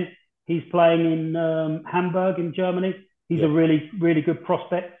Suhonen. He's playing in Hamburg in Germany. He's a really, really good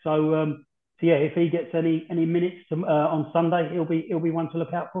prospect. So if he gets any minutes on Sunday, he'll be one to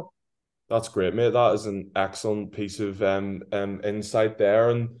look out for. That's great, mate. That is an excellent piece of insight there.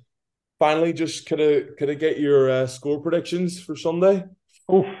 And finally, just could I get your score predictions for Sunday?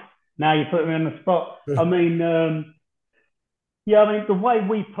 Oof! Now you put me on the spot. I mean, the way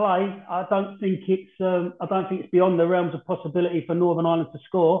we play, I don't think it's beyond the realms of possibility for Northern Ireland to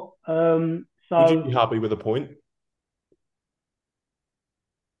score. Would you be happy with a point?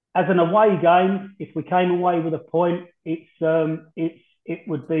 As an away game, if we came away with a point, it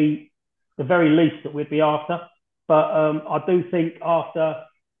would be the very least that we'd be after. But I do think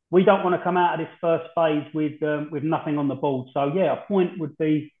we don't want to come out of this first phase with nothing on the board. So yeah, a point would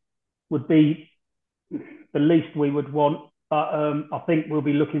be the least we would want. But I think we'll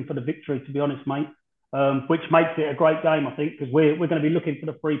be looking for the victory, to be honest, mate. Which makes it a great game, I think, because we're going to be looking for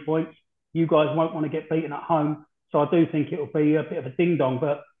the 3 points. You guys won't want to get beaten at home, so I do think it'll be a bit of a ding dong.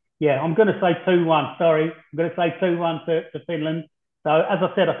 But yeah, I'm going to say 2-1. Sorry, I'm going to say 2-1 to Finland. So as I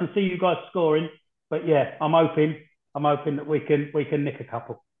said, I can see you guys scoring, but yeah, I'm hoping that we can nick a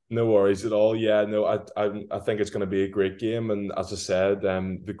couple. No worries at all. Yeah, no, I think it's going to be a great game, and as I said,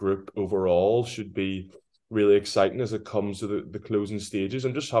 the group overall should be really exciting as it comes to the closing stages.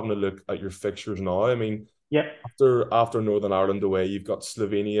 I'm just having a look at your fixtures now. I mean, after Northern Ireland away, you've got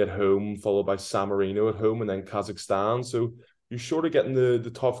Slovenia at home, followed by San Marino at home, and then Kazakhstan. So you're sort of getting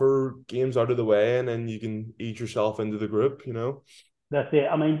the tougher games out of the way, and then you can ease yourself into the group, you know? That's it.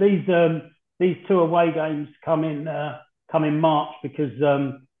 I mean, these 2 away games come in March because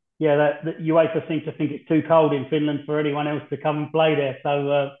the UEFA seem to think it's too cold in Finland for anyone else to come and play there.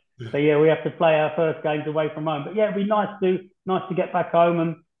 So yeah, we have to play our first games away from home. But yeah, it'd be nice to get back home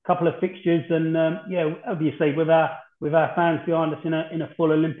and a couple of fixtures, and obviously with our fans behind us in a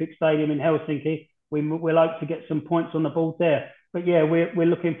full Olympic stadium in Helsinki, we'll hope to get some points on the board there. But yeah, we're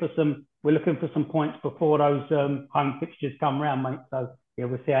looking for some points before those home fixtures come round, mate. So yeah,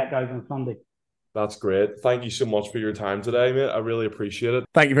 we'll see how it goes on Sunday. That's great. Thank you so much for your time today, mate. I really appreciate it.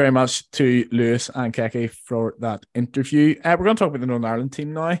 Thank you very much to Lewis and Keke for that interview. We're going to talk about the Northern Ireland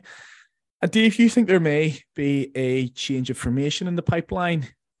team now. And Dave, you think there may be a change of formation in the pipeline?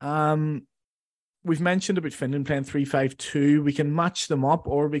 We've mentioned about Finland playing 3-5-2. We can match them up,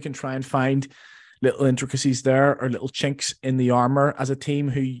 or we can try and find little intricacies there or little chinks in the armour as a team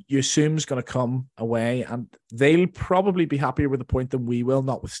who you assume is going to come away, and they'll probably be happier with a point than we will,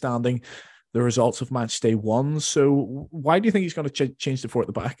 notwithstanding the results of match day 1. So why do you think he's going to change the 4 at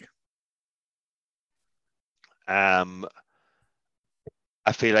the back? I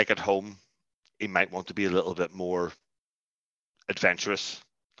feel like at home he might want to be a little bit more adventurous.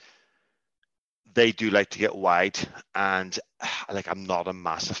 They do like to get wide, and like I'm not a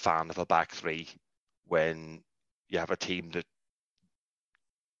massive fan of a back three when you have a team that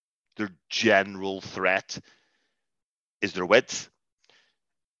their general threat is their width.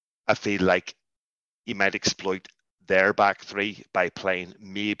 I feel like you might exploit their back three by playing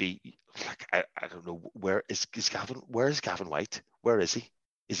maybe like I don't know where is Gavin? Where is Gavin White? Where is he?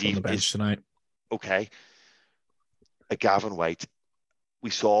 Is he on the bench tonight? Okay, a Gavin White. We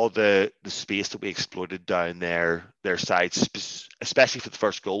saw the space that we exploited down their sides, especially for the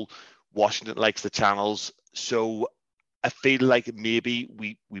first goal. Washington likes the channels, so I feel like maybe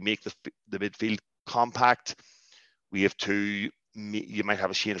we make the midfield compact. We have two. You might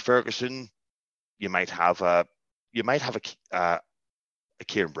have a Shane Ferguson. You might have a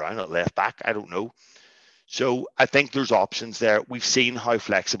Kieran Brown at left back. I don't know. So I think there's options there. We've seen how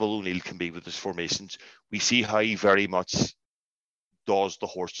flexible O'Neill can be with his formations. We see how he very much does the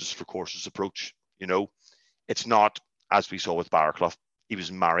horses for courses approach. You know, it's not as we saw with Barraclough. He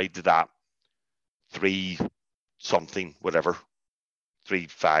was married to that 3-5-1,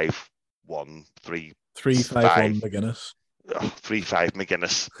 3-5-1 McGuinness. 3-5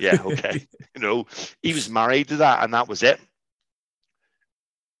 McGuinness. Yeah, okay. You know, he was married to that, and that was it.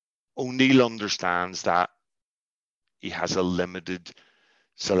 O'Neill understands that he has a limited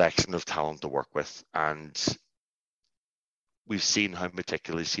selection of talent to work with, and we've seen how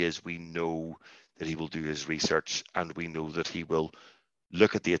meticulous he is. We know that he will do his research, and we know that he will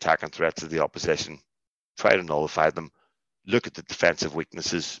look at the attacking threats of the opposition, try to nullify them, look at the defensive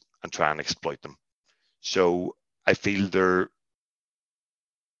weaknesses, and try and exploit them. So I feel there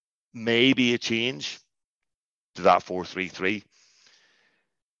may be a change to that 4-3-3.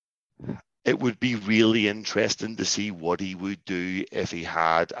 It would be really interesting to see what he would do if he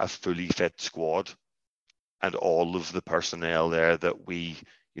had a fully fit squad and all of the personnel there that we,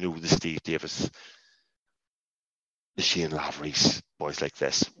 you know, the Steve Davis, the Shane Lavery's, boys like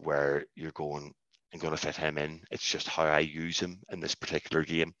this, where you're going, I'm going to fit him in. It's just how I use him in this particular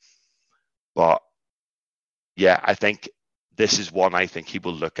game. But yeah, I think this is one I think he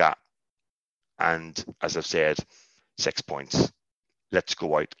will look at. And as I've said, 6 points. Let's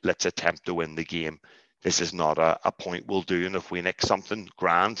go out. Let's attempt to win the game. This is not a point we'll do, and if we nick something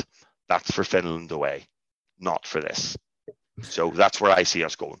grand, that's for Finland away, not for this. So that's where I see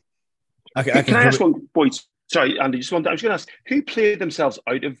us going. Can I ask one, boys? Sorry, Andy, I was going to ask, who played themselves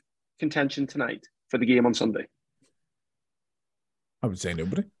out of contention tonight for the game on Sunday? I would say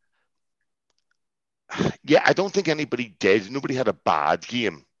nobody. Yeah, I don't think anybody did. Nobody had a bad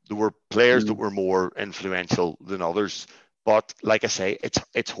game. There were players that were more influential than others. But like I say,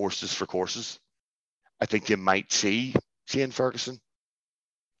 it's horses for courses. I think you might see Shane Ferguson.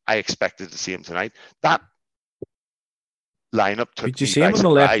 I expected to see him tonight. That lineup took me by surprise. Could you see him on the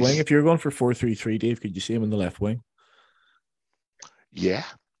left wing? If you're going for 4-3-3, Dave, could you see him on the left wing? Yeah.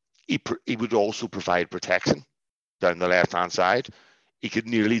 He would also provide protection down the left-hand side. He could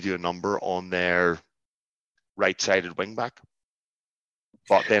nearly do a number on their right-sided wing-back.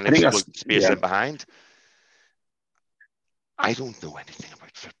 But then exploit the space in behind. I don't know anything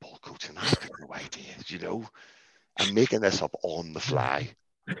about football coaching. I have no idea, you know. I'm making this up on the fly.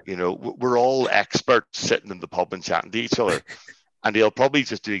 You know, we're all experts sitting in the pub and chatting to each other. And he'll probably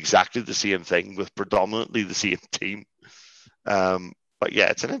just do exactly the same thing with predominantly the same team. But yeah,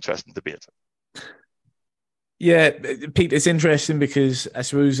 it's an interesting debate. Yeah, Pete, it's interesting because I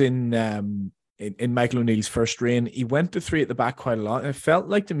suppose in Michael O'Neill's first reign, he went to 3 at the back quite a lot. And it felt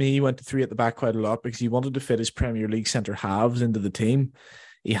like to me he went to 3 at the back quite a lot because he wanted to fit his Premier League centre halves into the team.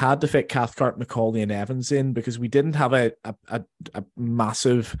 He had to fit Cathcart, McCauley and Evans in because we didn't have a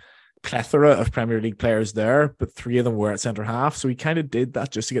massive plethora of Premier League players there, but 3 of them were at centre half. So he kind of did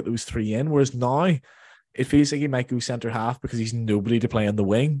that just to get those 3 in. Whereas now it feels like he might go centre half because he's nobody to play on the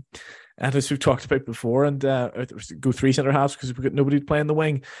wing. And as we've talked about before, and go 3 centre halves because we've got nobody to play on the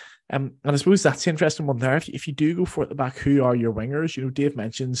wing. And I suppose that's the interesting one there. If you do go for it at the back, who are your wingers? You know, Dave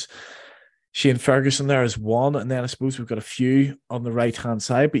mentions Shane Ferguson there as one, and then I suppose we've got a few on the right-hand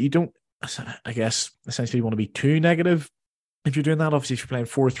side, but you don't, I guess, essentially want to be too negative if you're doing that. Obviously, if you're playing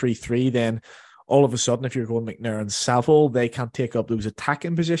 4-3-3, then all of a sudden, if you're going McNair and Saville, they can't take up those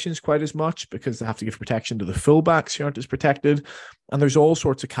attacking positions quite as much because they have to give protection to the fullbacks who aren't as protected. And there's all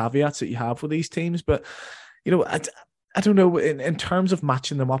sorts of caveats that you have with these teams. But, you know, I don't know, in terms of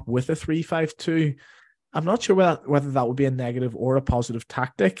matching them up with a 3-5-2, I'm not sure whether that would be a negative or a positive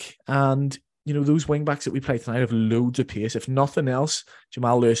tactic. And, you know, those wing-backs that we play tonight have loads of pace. If nothing else,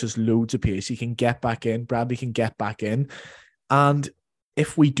 Jamal Lewis has loads of pace. He can get back in. Bradley can get back in. And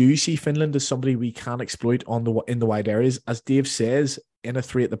if we do see Finland as somebody we can exploit in the wide areas, as Dave says, in a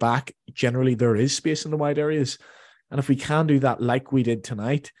 3 at the back, generally there is space in the wide areas. And if we can do that like we did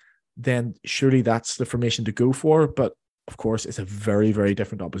tonight, then surely that's the formation to go for. But of course, it's a very, very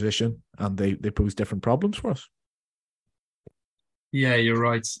different opposition, and they pose different problems for us. Yeah, you're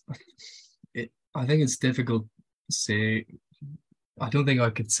right. I think it's difficult to say. I don't think I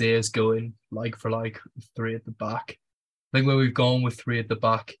could say us going like for like 3 at the back. I think when we've gone with 3 at the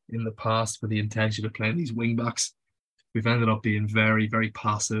back in the past with the intention of playing these wing backs, we've ended up being very, very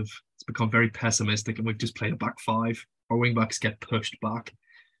passive. It's become very pessimistic, and we've just played a back 5. Our wing backs get pushed back,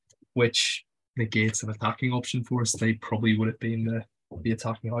 which negates an attacking option for us. They probably would have been the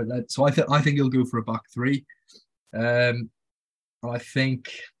attacking outlet. So I think he'll go for a back 3. I think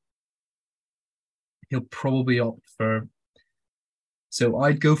he'll probably opt for. So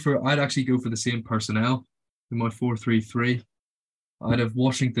I'd actually go for the same personnel in my 4-3-3. I'd have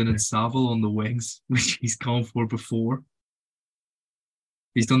Washington and Saville on the wings, which he's gone for before.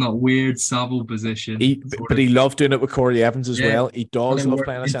 He's done that weird Saville position. But he loved doing it with Corey Evans as well. He does love we're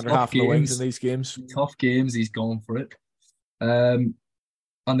playing a in centre tough half in the wings games. in these games. In tough games, he's gone for it. And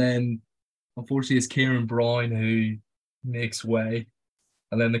then, unfortunately, it's Kieran Brown who makes way.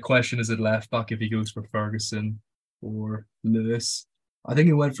 And then the question is at left back if he goes for Ferguson or Lewis. I think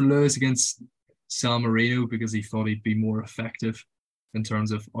he went for Lewis against San Marino because he thought he'd be more effective in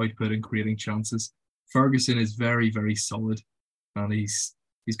terms of output and creating chances. Ferguson is very, very solid, and he's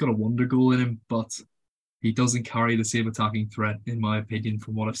got a wonder goal in him, but he doesn't carry the same attacking threat, in my opinion,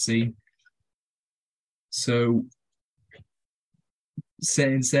 from what I've seen. So,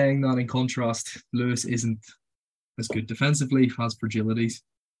 saying that in contrast, Lewis isn't as good defensively, has fragilities.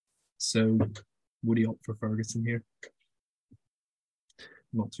 So, would he opt for Ferguson here?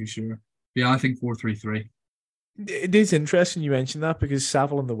 I'm not too sure. Yeah, I think 4-3-3. It is interesting you mentioned that, because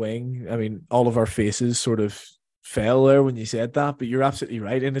Saville on the wing, I mean, all of our faces sort of fell there when you said that, but you're absolutely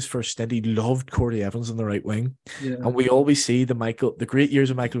right. In his first stint, he loved Corey Evans on the right wing. Yeah. And we always see the great years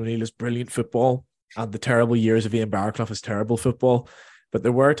of Michael O'Neill as brilliant football, and the terrible years of Ian Barraclough as terrible football. But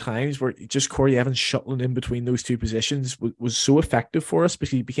there were times where just Corey Evans shuttling in between those two positions was so effective for us,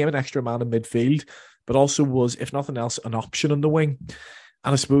 because he became an extra man in midfield, but also was, if nothing else, an option on the wing.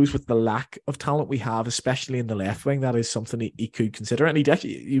 And I suppose with the lack of talent we have, especially in the left wing, that is something he could consider. And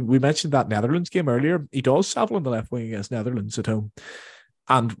we mentioned that Netherlands game earlier. He does Saville on the left wing against Netherlands at home.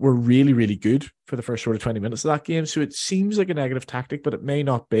 And we're really, really good for the first sort of 20 minutes of that game. So it seems like a negative tactic, but it may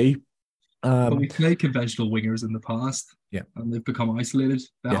not be. But we've played conventional wingers in the past. Yeah. And they've become isolated.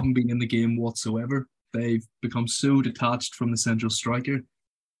 They haven't been in the game whatsoever. They've become so detached from the central striker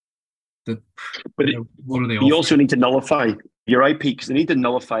that what are they? You also need to nullify. You're right, Pete, because they need to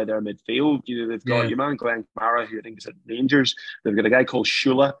nullify their midfield. They've got your man Glenn Kamara, who I think is at Rangers. They've got a guy called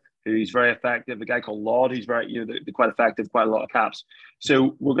Shula, who's very effective. A guy called Laud, who's very, they're quite effective, quite a lot of caps.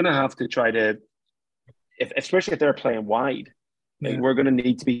 So we're going to have to try to, especially if they're playing wide, we're going to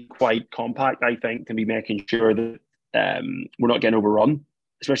need to be quite compact, I think, and be making sure that we're not getting overrun,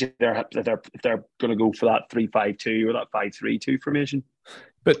 especially if they're going to go for that 3-5-2 or that 5-3-2 formation.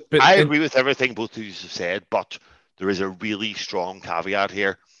 But I agree with everything both of you have said, but there is a really strong caveat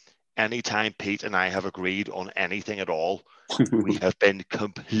here. Anytime Pete and I have agreed on anything at all, we have been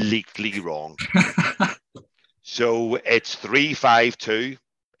completely wrong. So it's 3-5-2.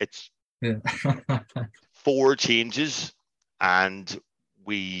 It's 4 changes, and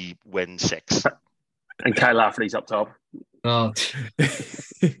we win 6. And Kyle Lafferty's up top. Oh.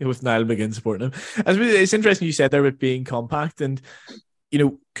 With Niall McGinn supporting him. It's interesting you said there with being compact, and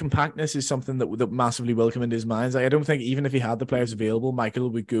compactness is something that massively will come into his minds. I don't think even if he had the players available, Michael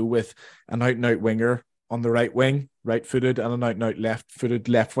would go with an out-and-out winger on the right wing, right-footed, and an out-and-out left-footed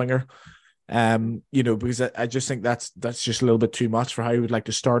left winger. Because I just think that's just a little bit too much for how he would like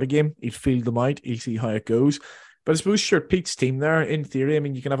to start a game. He'd field them out, he'd see how it goes. But I suppose, sure, Pete's team there, in theory, I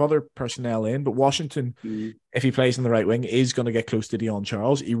mean, you can have other personnel in, but Washington, if he plays on the right wing, is going to get close to Dion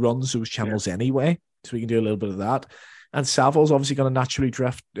Charles. He runs those channels anyway, so we can do a little bit of that. And Saville's obviously going to naturally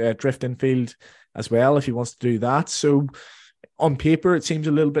drift infield as well if he wants to do that. So on paper, it seems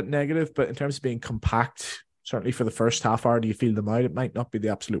a little bit negative, but in terms of being compact, certainly for the first half hour, do you feel them out? It might not be the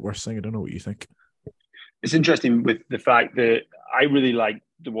absolute worst thing. I don't know what you think. It's interesting with the fact that I really like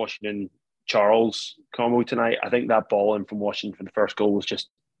the Washington Charles combo tonight. I think that ball in from Washington for the first goal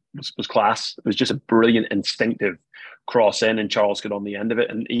was class. It was just a brilliant instinctive cross in, and Charles got on the end of it.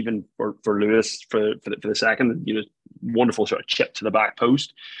 And even for Lewis for the second, wonderful sort of chip to the back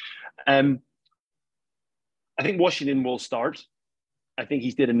post. I think Washington will start. I think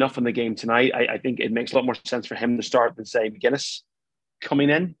he's did enough in the game tonight. I think it makes a lot more sense for him to start than, say, McGuinness. coming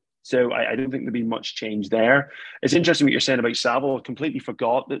in. So I don't think there'll be much change there. It's interesting what you're saying about Saville. I completely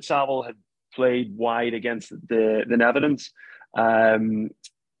forgot that Saville had played wide against the Netherlands a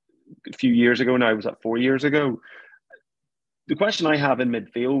few years ago now. Was that 4 years ago? The question I have in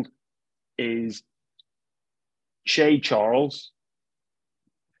midfield is Shea Charles,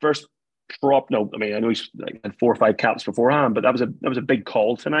 first prop. No, I mean I know he's had 4 or 5 caps beforehand, but that was a big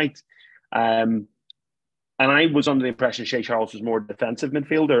call tonight. And I was under the impression Shea Charles was more a defensive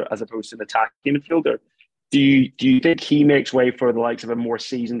midfielder as opposed to an attacking midfielder. Do you think he makes way for the likes of a more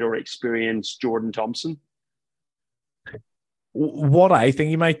seasoned or experienced Jordan Thompson? What I think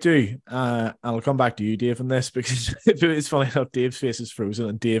he might do, and I'll come back to you, Dave, on this, because it's funny how Dave's face is frozen,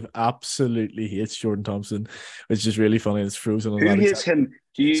 and Dave absolutely hates Jordan Thompson, which is really funny. It's frozen. Who hates him?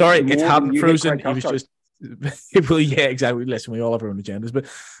 Sorry, it hadn't frozen. He was just. Well, yeah, exactly. Listen, we all have our own agendas,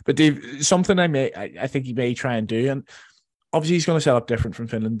 but Dave, something I think he may try and do, and obviously he's going to set up different from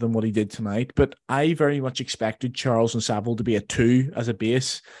Finland than what he did tonight. But I very much expected Charles and Saville to be a 2 as a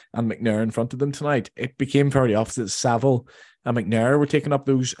base, and McNair in front of them tonight. It became very opposite. Saville and McNair were taking up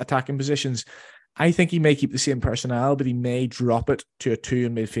those attacking positions. I think he may keep the same personnel, but he may drop it to a 2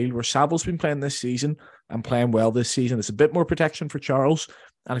 in midfield, where Saville's been playing this season and playing well this season. It's a bit more protection for Charles.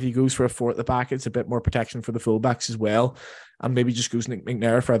 And if he goes for a 4 at the back, it's a bit more protection for the fullbacks as well. And maybe just goes Nick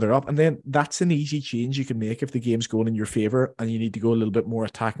McNair further up. And then that's an easy change you can make if the game's going in your favour and you need to go a little bit more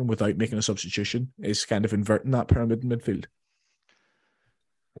attacking without making a substitution, is kind of inverting that pyramid in midfield.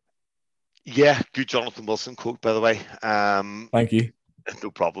 Yeah, good Jonathan Wilson quote, by the way. Thank you.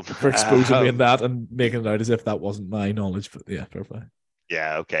 No problem. For exposing me in that and making it out as if that wasn't my knowledge. But yeah, perfect.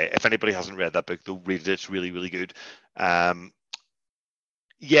 Yeah, okay. If anybody hasn't read that book, they'll read it. It's really, really good.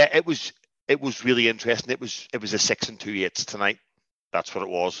 Yeah, it was really interesting. It was a 6 and 2/8 tonight. That's what it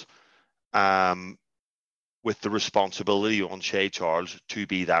was. With the responsibility on Shea Charles to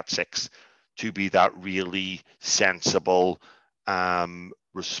be that 6, to be that really sensible,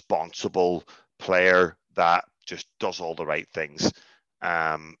 responsible player that just does all the right things.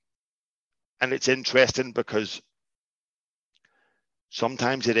 And it's interesting because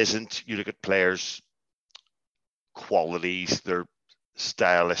sometimes it isn't. You look at players' qualities, their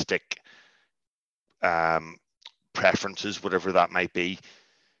stylistic preferences, whatever that might be.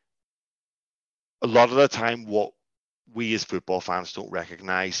 A lot of the time, what we as football fans don't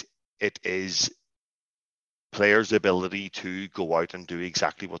recognise, it is players' ability to go out and do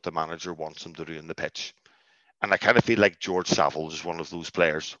exactly what the manager wants them to do in the pitch. And I kind of feel like George Saville is one of those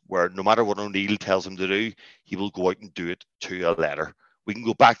players where no matter what O'Neill tells him to do, he will go out and do it to a letter. We can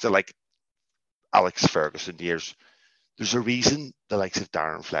go back to like Alex Ferguson years. There's a reason the likes of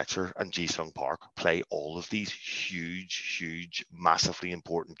Darren Fletcher and Ji-Sung Park play all of these huge, massively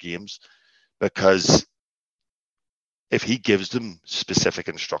important games, because if he gives them specific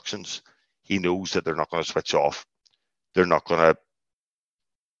instructions, he knows that they're not going to switch off. They're not going to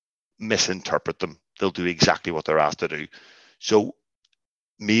misinterpret them. They'll do exactly what they're asked to do. So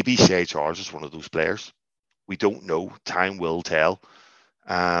maybe Shea Charles is one of those players. We don't know. Time will tell.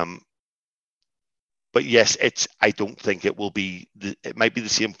 But yes, I don't think it will be. It might be the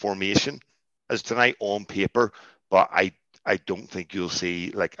same formation as tonight on paper, but I don't think you'll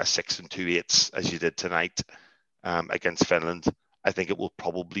see like a 6 and 2/8 as you did tonight against Finland. I think it will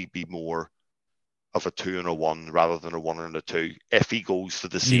probably be more of a 2 and a 1 rather than a 1 and a 2 if he goes for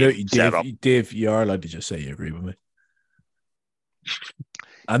the same setup. Dave, you are allowed to just say you agree with me.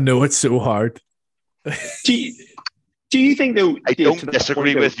 I know it's so hard. Do you think though? I don't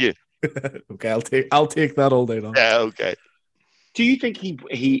disagree with you. Okay, I'll take that all day long. Yeah, okay. Do you think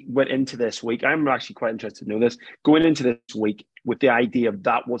he went into this week? I'm actually quite interested to know this. Going into this week with the idea of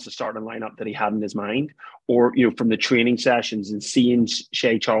that was the starting lineup that he had in his mind, or from the training sessions and seeing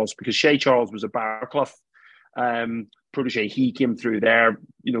Shea Charles, because Shea Charles was a Barclough protege. He came through there.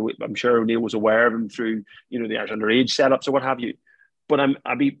 I'm sure O'Neill was aware of him through the Irish underage setups or what have you. But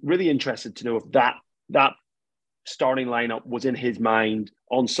I'd be really interested to know if that starting lineup was in his mind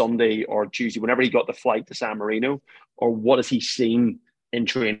on Sunday or Tuesday, whenever he got the flight to San Marino, or what has he seen in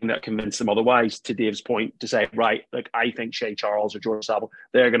training that convinced him otherwise, to Dave's point, to say, right, like I think Shea Charles or George Saville,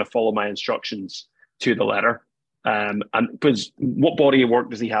 they're going to follow my instructions to the letter. And because what body of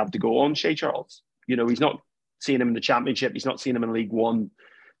work does he have to go on, Shea Charles? He's not seeing him in the Championship. He's not seeing him in League One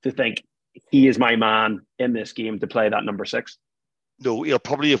to think he is my man in this game to play that number 6. No, he'll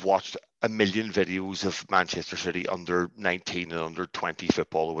probably have watched a million videos of Manchester City under 19 and under 20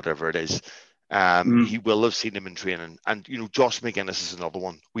 football or whatever it is. He will have seen him in training. And, Josh McGuinness is another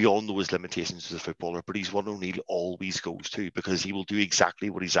one. We all know his limitations as a footballer, but he's one O'Neill always goes to because he will do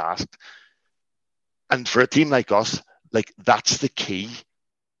exactly what he's asked. And for a team like us, Like, that's the key.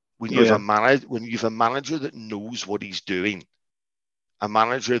 When you have a manager that knows what he's doing, a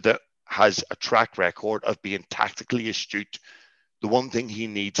manager that has a track record of being tactically astute, the one thing he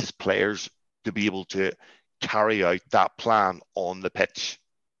needs is players to be able to carry out that plan on the pitch.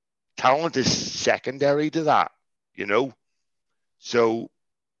 Talent is secondary to that, you know? So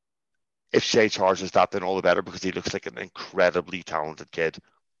if Shea charges that, then all the better, because he looks like an incredibly talented kid.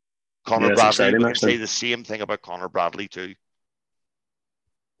 Connor Bradley, we can say the same thing about Connor Bradley too.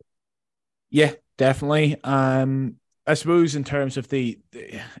 Yeah, definitely. I suppose in terms of the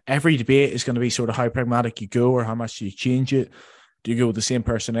every debate is going to be sort of how pragmatic you go or how much do you change it. Do you go with the same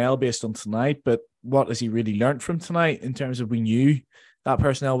personnel based on tonight? But what has he really learned from tonight in terms of we knew that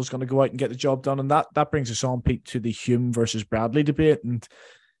personnel was going to go out and get the job done? And that brings us on, Pete, to the Hume versus Bradley debate. And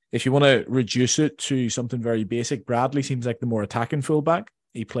if you want to reduce it to something very basic, Bradley seems like the more attacking fullback.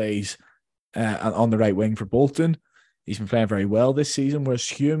 He plays on the right wing for Bolton. He's been playing very well this season, whereas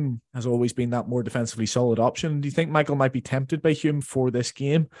Hume has always been that more defensively solid option. Do you think Michael might be tempted by Hume for this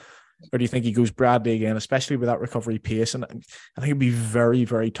game? Or do you think he goes Bradley again, especially with that recovery pace? And I think it'd be very,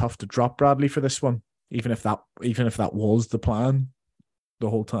 very tough to drop Bradley for this one, even if that was the plan the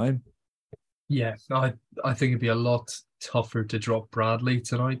whole time. Yeah, I think it'd be a lot tougher to drop Bradley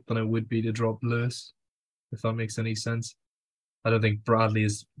tonight than it would be to drop Lewis, if that makes any sense. I don't think Bradley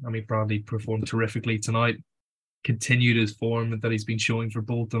performed terrifically tonight, continued his form that he's been showing for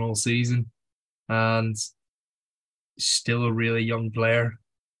Bolton all season, and still a really young player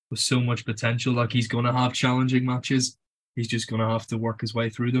with so much potential. Like, he's going to have challenging matches. He's just going to have to work his way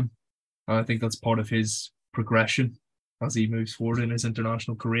through them. And I think that's part of his progression as he moves forward in his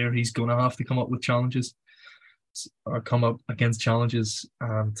international career. He's going to have to come up with challenges, or come up against challenges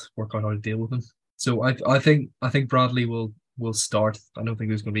and work out how to deal with them. So I think Bradley will start. I don't think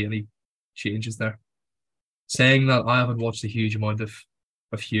there's going to be any changes there. Saying that, I haven't watched a huge amount of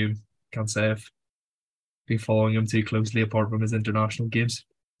Hume. Can't say I've been following him too closely apart from his international games.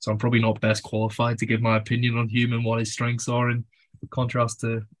 So I'm probably not best qualified to give my opinion on Hume and what his strengths are in contrast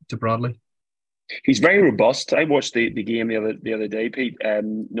to Bradley. He's very robust. I watched the game the other day, Pete.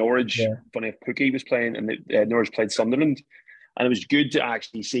 Norwich, funny if Pookie was playing, and Norwich played Sunderland. And it was good to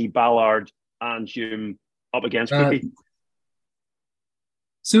actually see Ballard and Hume up against Pookie.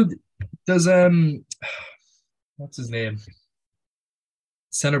 So does what's his name?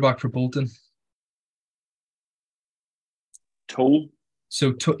 Centre back for Bolton. Toll.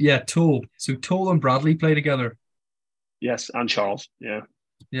 So Toll. So Toll and Bradley play together. Yes, and Charles. Yeah,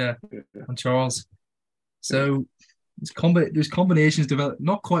 and Charles. So there's combinations developed,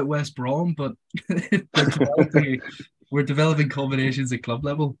 not quite West Brom, but we're developing combinations at club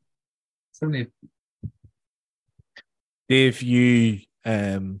level. Certainly. Dave, you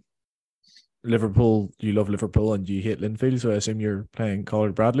Liverpool, you love Liverpool and you hate Linfield, so I assume you're playing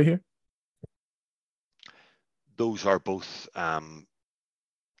Connor Bradley here? Those are both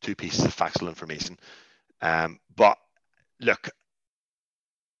two pieces of factual information. But look,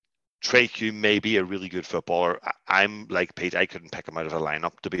 Trey Hume may be a really good footballer. I'm like Pete, I couldn't pick him out of a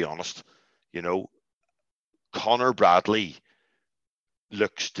lineup, to be honest. You know, Connor Bradley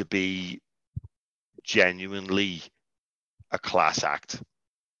looks to be genuinely a class act.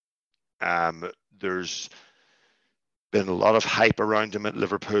 There's been a lot of hype around him at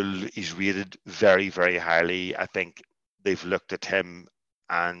Liverpool. He's rated very, very highly. I think they've looked at him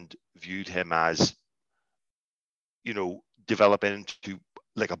and viewed him as, you know, developing into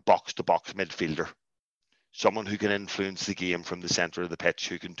like a box-to-box midfielder. Someone who can influence the game from the centre of the pitch,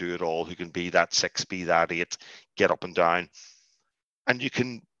 who can do it all, who can be that 6, be that 8, get up and down. And you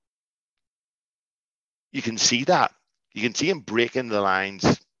can see that. You can see him breaking the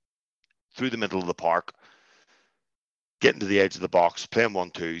lines through the middle of the park, getting to the edge of the box, playing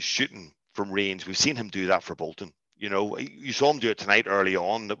 1-2, shooting from range. We've seen him do that for Bolton. You know, you saw him do it tonight early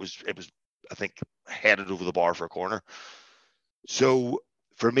on. It was, I think, headed over the bar for a corner. So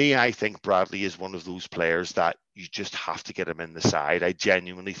for me, I think Bradley is one of those players that you just have to get him in the side. I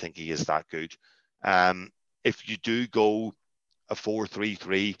genuinely think he is that good. If you do go a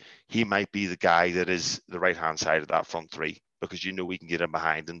 4-3-3, he might be the guy that is the right-hand side of that front three, because you know we can get him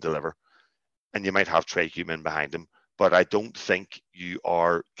behind and deliver. And you might have Trey Hume in behind him. But I don't think you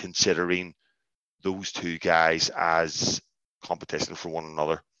are considering those two guys as competition for one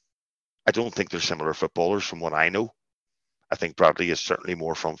another. I don't think they're similar footballers from what I know. I think Bradley is certainly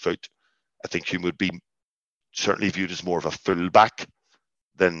more front foot. I think Hume would be certainly viewed as more of a fullback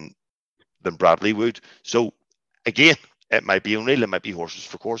than Bradley would. So again, it might be O'Neill, it might be horses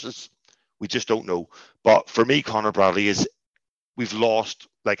for courses. We just don't know. But for me, Connor Bradley we've lost,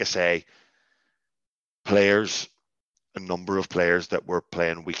 like I say, players a number of players that were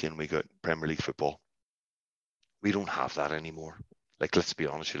playing week in, week out Premier League football. We don't have that anymore. Like, let's be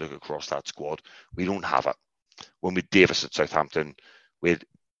honest, you look across that squad, we don't have it. When we had Davis at Southampton, we had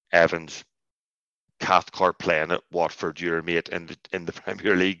Evans, Cathcart playing at Watford, your mate in the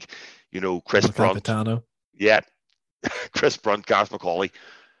Premier League, Chris Brunt. Capitano. Yeah, Chris Brunt, Gareth McCauley.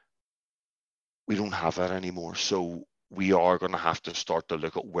 We don't have that anymore. So we are going to have to start to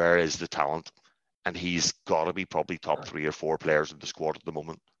look at where is the talent. And he's got to be probably top 3 or 4 players in the squad at the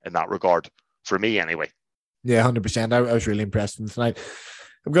moment in that regard. For me, anyway. Yeah, 100%. I was really impressed with him tonight.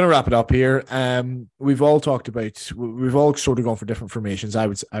 I'm going to wrap it up here. We've all sort of gone for different formations. I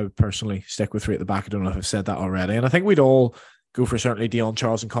would personally stick with 3 at the back. I don't know if I've said that already. And I think we'd all go for certainly Dion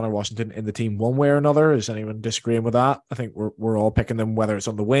Charles and Connor Washington in the team one way or another. Is anyone disagreeing with that? I think we're all picking them, whether it's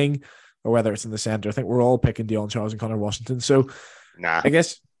on the wing or whether it's in the centre. I think we're all picking Dion Charles and Connor Washington. So nah. I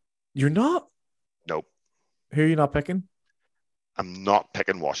guess you're not? Nope. Who are you not picking? I'm not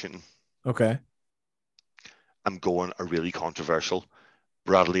picking Washington. Okay. I'm going a really controversial.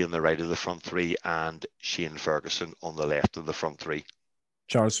 Bradley on the right of the front 3 and Shane Ferguson on the left of the front 3.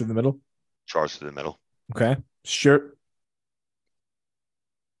 Charles through the middle? Charles through the middle. Okay. Sure.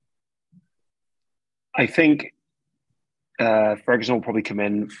 I think Ferguson will probably come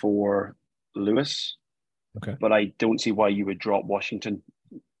in for Lewis. Okay. But I don't see why you would drop Washington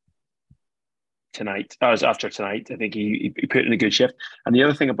tonight. After tonight, I think he put in a good shift. And the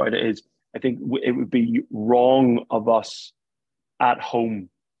other thing about it is, I think it would be wrong of us at home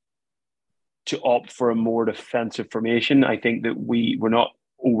to opt for a more defensive formation. I think that we're not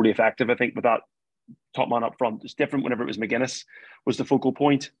overly effective. I think with that top man up front, it's different whenever it was McGuinness was the focal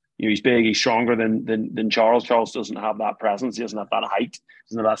point. He's big, he's stronger than Charles. Charles doesn't have that presence. He doesn't have that height,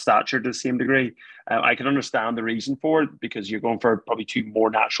 doesn't have that stature to the same degree. I can understand the reason for it because you're going for probably 2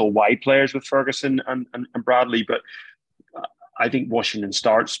 more natural wide players with Ferguson and Bradley, but I think Washington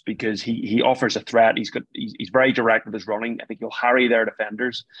starts because he offers a threat. He's very direct with his running. I think he'll harry their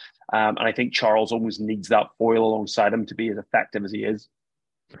defenders. And I think Charles almost needs that foil alongside him to be as effective as he is.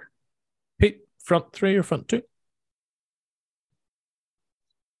 Pete, front 3 or front 2?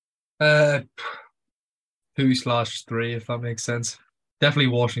 2/3, if that makes sense.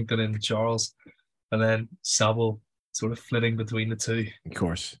 Definitely Washington and Charles. And then Saville sort of flitting between the 2. Of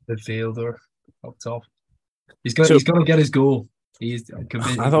course. Midfield or up top. He's going to get his goal. I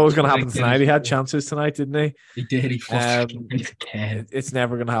thought it was going to happen tonight. He had chances tonight, didn't he? He did. He It's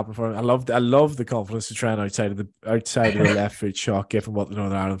never going to happen for him. I love the confidence to try and outside of the left foot shot, given what the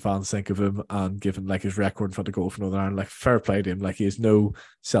Northern Ireland fans think of him, and given like his record in front of goal for Northern Ireland. Like, fair play to him. Like, he has no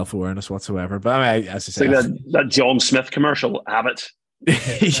self awareness whatsoever. But I mean, as I said, like that John Smith commercial. Have it.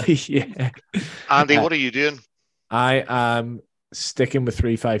 Yeah. Andy, what are you doing? I am sticking with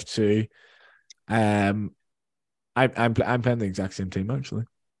 3-5-2. I'm playing the exact same team actually.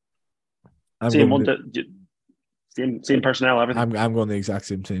 Same personnel, everything. I'm going the exact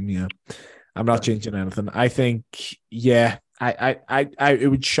same team. Yeah, I'm not changing anything. I think, yeah, I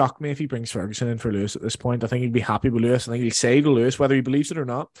it would shock me if he brings Ferguson in for Lewis at this point. I think he'd be happy with Lewis. I think he'll say to Lewis, whether he believes it or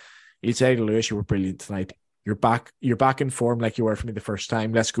not, he'll say to Lewis, "You were brilliant tonight. You're back in form like you were for me the first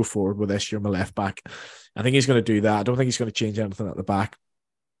time. Let's go forward with this. You're my left back." I think he's going to do that. I don't think he's going to change anything at the back.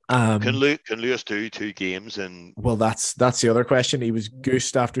 Can Lewis do 2 games? And well, that's the other question. He was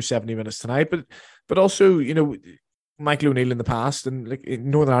goosed after 70 minutes tonight, but also, Michael O'Neill in the past, and like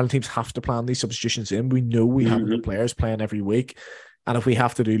Northern Ireland teams have to plan these substitutions in. We know we have the players playing every week, and if we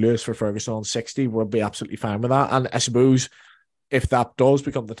have to do Lewis for Ferguson on 60, we'll be absolutely fine with that. And I suppose if that does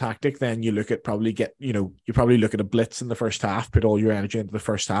become the tactic, then you look at you probably look at a blitz in the first half, put all your energy into the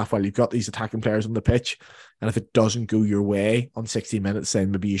first half while you've got these attacking players on the pitch. And if it doesn't go your way on 60 minutes,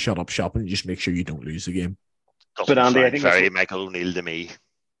 then maybe you shut up shop and just make sure you don't lose the game. But Andy, I think very Michael O'Neill to me.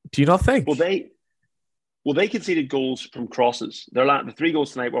 Do you not think? Well, they conceded goals from crosses. The 3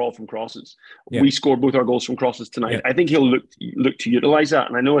 goals tonight were all from crosses. Yeah. We scored both our goals from crosses tonight. Yeah. I think he'll look to utilise that.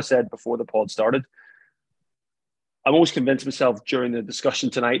 And I know I said before the pod started, I'm always convinced myself during the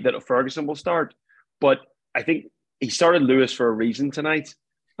discussion tonight that Ferguson will start. But I think he started Lewis for a reason tonight.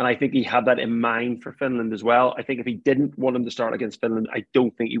 And I think he had that in mind for Finland as well. I think if he didn't want him to start against Finland, I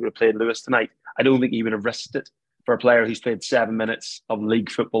don't think he would have played Lewis tonight. I don't think he would have risked it for a player who's played 7 minutes of league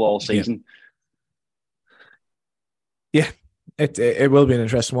football all season. Yeah. It will be an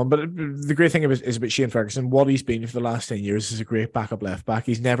interesting one. But the great thing is about Shane Ferguson, what he's been for the last 10 years is a great backup left back.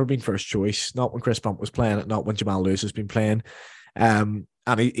 He's never been first choice, not when Chris Brunt was playing it, not when Jamal Lewis has been playing. And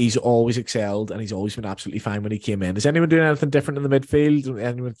he's always excelled, and he's always been absolutely fine when he came in. Is anyone doing anything different in the midfield?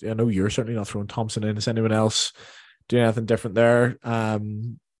 Anyone, I know you're certainly not throwing Thompson in. Is anyone else doing anything different there?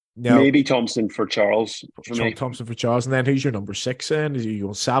 No, maybe Thompson for Charles for me. Thompson for Charles, and then who's your number 6? Then is you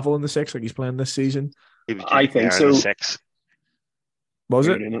going Saville in the 6 like he's playing this season? I think so. In the 6. Was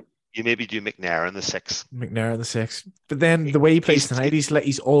it? You maybe do McNair in the 6. McNair in the 6, but then the way he plays tonight,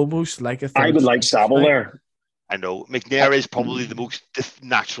 he's almost like a third. I would like Saville there. I know McNair is probably the most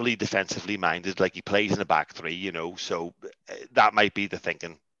naturally defensively minded. Like he plays in a back 3, so that might be the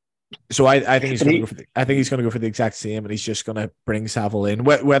thinking. So I think he's going to go for the exact same, and he's just going to bring Saville in.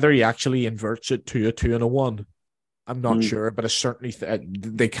 Whether he actually inverts it to a 2 and a 1, I'm not sure, but it's certainly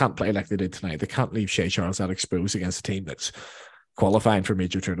they can't play like they did tonight. They can't leave Shea Charles that exposed against a team that's qualifying for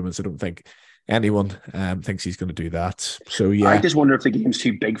major tournaments. I don't think anyone thinks he's going to do that. So yeah, I just wonder if the game's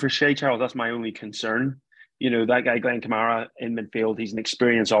too big for Shea Charles. That's my only concern. That guy Glenn Kamara in midfield, he's an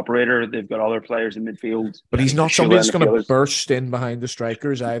experienced operator. They've got other players in midfield, but he's not somebody that's going to burst in behind the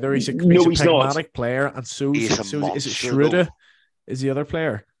strikers either. He's a pragmatic player, and so is it Schroeder? Is the other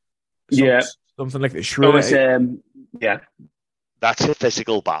player? Something like that. Schroeder. Yeah, that's a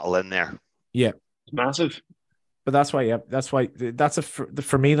physical battle in there. Yeah, it's massive. But that's why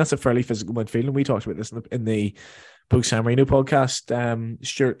for me that's a fairly physical midfield, and we talked about this in the post-San Marino podcast.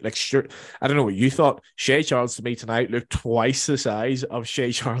 Stuart, I don't know what you thought. Shea Charles to me tonight looked twice the size of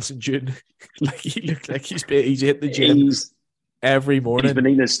Shea Charles in June. Like he looked like he's hit the gym every morning. He's been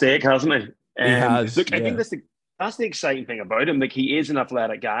eating his steak, hasn't he? He has. Look, I think that's the exciting thing about him. Like he is an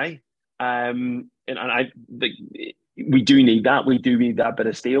athletic guy, and we do need that. We do need that bit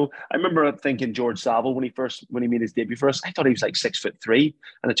of steel. I remember thinking George Saville when he made his debut for us. I thought he was like 6'3",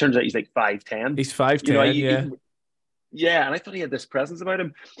 and it turns out he's like 5'10". He's 5'10". Yeah, and I thought he had this presence about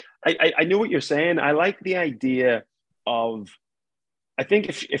him. I know what you're saying. I like the idea of. I think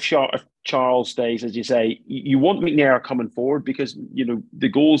if Charles stays, as you say, you want McNair coming forward because the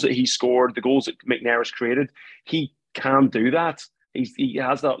goals that he scored, the goals that McNair has created, he can do that. He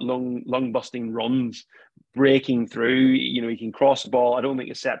has that lung busting runs, breaking through. He can cross the ball. I don't think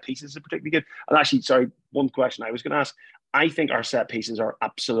his set pieces are particularly good. And actually, sorry, one question I was going to ask. I think our set pieces are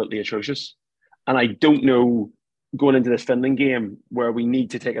absolutely atrocious, and I don't know. Going into this Finland game where we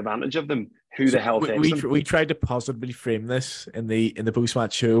need to take advantage of them, the hell takes them? We tried to positively frame this in the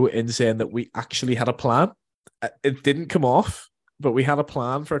post-match show in saying that we actually had a plan. It didn't come off, but we had a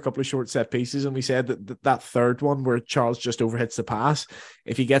plan for a couple of short set pieces, and we said that third one where Charles just overhits the pass,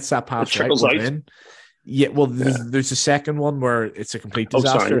 if he gets that pass right, we're in. Yeah, well, there's a second one where it's a complete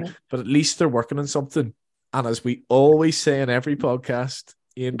disaster, but at least they're working on something. And as we always say in every podcast,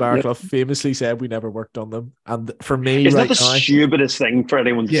 Ian Barclough famously said we never worked on them, and for me, isn't that the stupidest thing for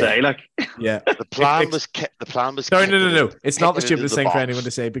anyone to say? Like, the plan was. Sorry, no. It's not the stupidest thing for anyone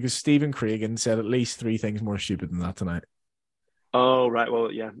to say because Stephen Cregan said at least 3 things more stupid than that tonight. Oh right,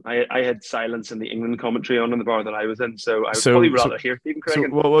 well yeah, I had silence in the England commentary on in the bar that I was in, so I would probably rather hear Stephen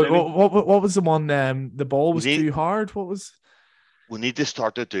Cregan. What was the one? The ball was too hard. What was? We need to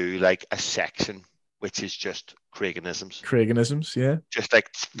start to do like a section which is just Creganisms. Creganisms, yeah. Just like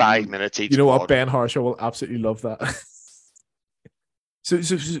 5 minutes each. You know what? Ben Harshaw will absolutely love that. so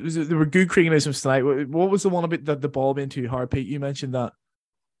there were good Creganisms tonight. What was the one about the ball being too hard, Pete? You mentioned that.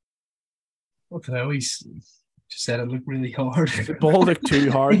 What can I always just said? It looked really hard. The ball looked too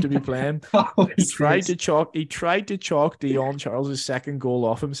hard to be playing. He tried to chalk Dion Charles' second goal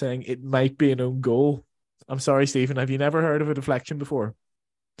off him, saying it might be an own goal. I'm sorry, Stephen. Have you never heard of a deflection before?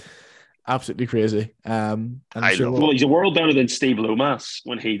 Absolutely crazy. Well, he's a world better than Steve Lomas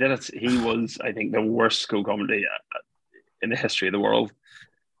when he did it. He was, I think, the worst co-commentary in the history of the world.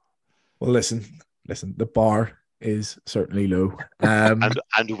 Well, listen. The bar is certainly low, and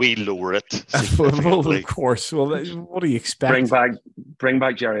we lower it. Well, of course. Well, what do you expect? Bring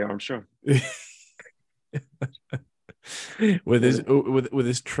back Jerry Armstrong. with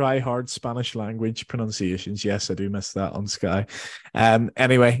his try hard Spanish language pronunciations. Yes, I do miss that on Sky.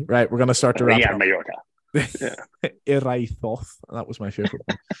 Anyway, right, we're gonna start to wrap up. Mallorca. Iraithoth. That was my favorite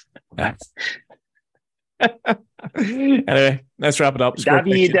one. Anyway, let's wrap it up.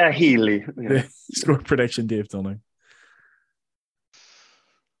 David Healy. Score prediction, Dave Dunning.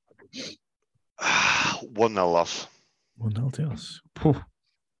 1-0 loss. 1-0 to us.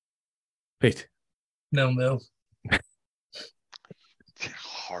 Pete. 0-0.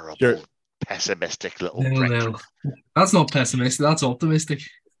 Horrible, pessimistic little No. That's not pessimistic. That's optimistic.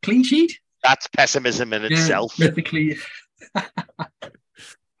 Clean sheet. That's pessimism in itself. Mythically.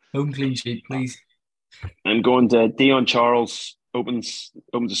 Home clean sheet, please. I'm going to Dion Charles opens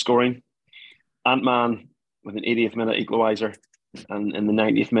the scoring. Ant-Man with an 80th minute equaliser, and in the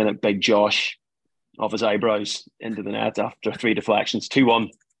 90th minute, Big Josh off his eyebrows into the net after 3 deflections. 2-1.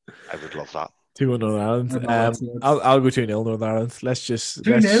 I would love that. 2-1 Northern Ireland. I'll go 2-0 Northern Ireland. Let's just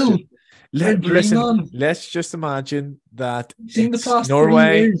 2-0. Let's just imagine that it's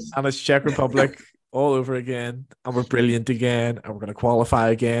Norway and it's Czech Republic all over again, and we're brilliant again, and we're going to qualify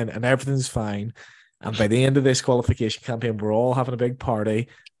again, and everything's fine. And by the end of this qualification campaign, we're all having a big party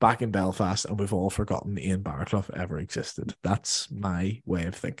back in Belfast, and we've all forgotten Ian Barraclough ever existed. That's my way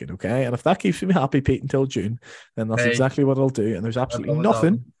of thinking, okay? And if that keeps me happy, Pete, until June, then that's exactly what I'll do. And there's absolutely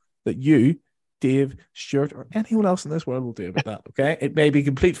nothing that you, Dave, Stuart, or anyone else in this world will do about that, okay? It may be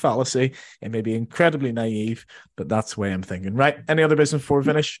complete fallacy, it may be incredibly naive, but that's the way I'm thinking. Right, any other business before we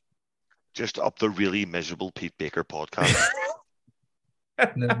finish? Just up the really miserable Pete Baker podcast.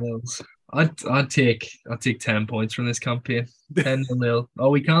 No. I'd take 10 points from this campaign. 10-0. Oh,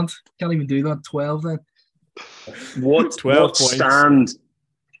 we can't even do that. 12 then. What stand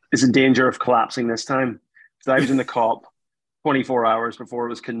is in danger of collapsing this time? Because I was in the COP 24 hours before it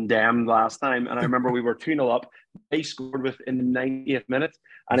was condemned last time, and I remember we were 2-0 up. They scored within the 90th minute,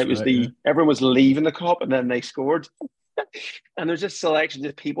 and it was everyone was leaving the COP, and then they scored. And there's just selections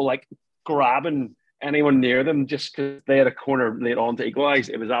of people like grabbing anyone near them just because they had a corner late on to equalise.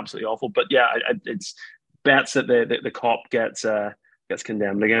 It was absolutely awful. But yeah, it's bets that the COP gets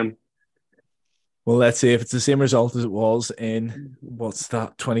condemned again. Well, let's see if it's the same result as it was in, what's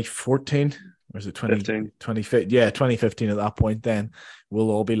that, 2014? Or is it 2015? Yeah, 2015 at that point. Then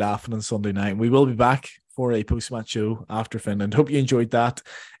we'll all be laughing on Sunday night. We will be back for a post-match show after Finland. Hope you enjoyed that.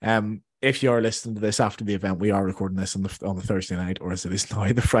 If you are listening to this after the event, we are recording this on the Thursday night, or as it is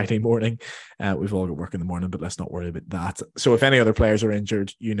now, the Friday morning. We've all got work in the morning, but let's not worry about that. So if any other players are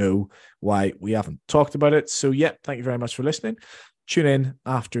injured, you know why we haven't talked about it. So yeah, thank you very much for listening. Tune in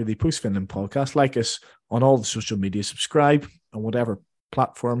after the Post-Finland podcast. Like us on all the social media. Subscribe on whatever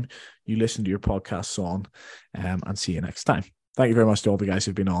platform you listen to your podcasts on, and see you next time. Thank you very much to all the guys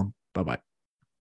who've been on. Bye-bye.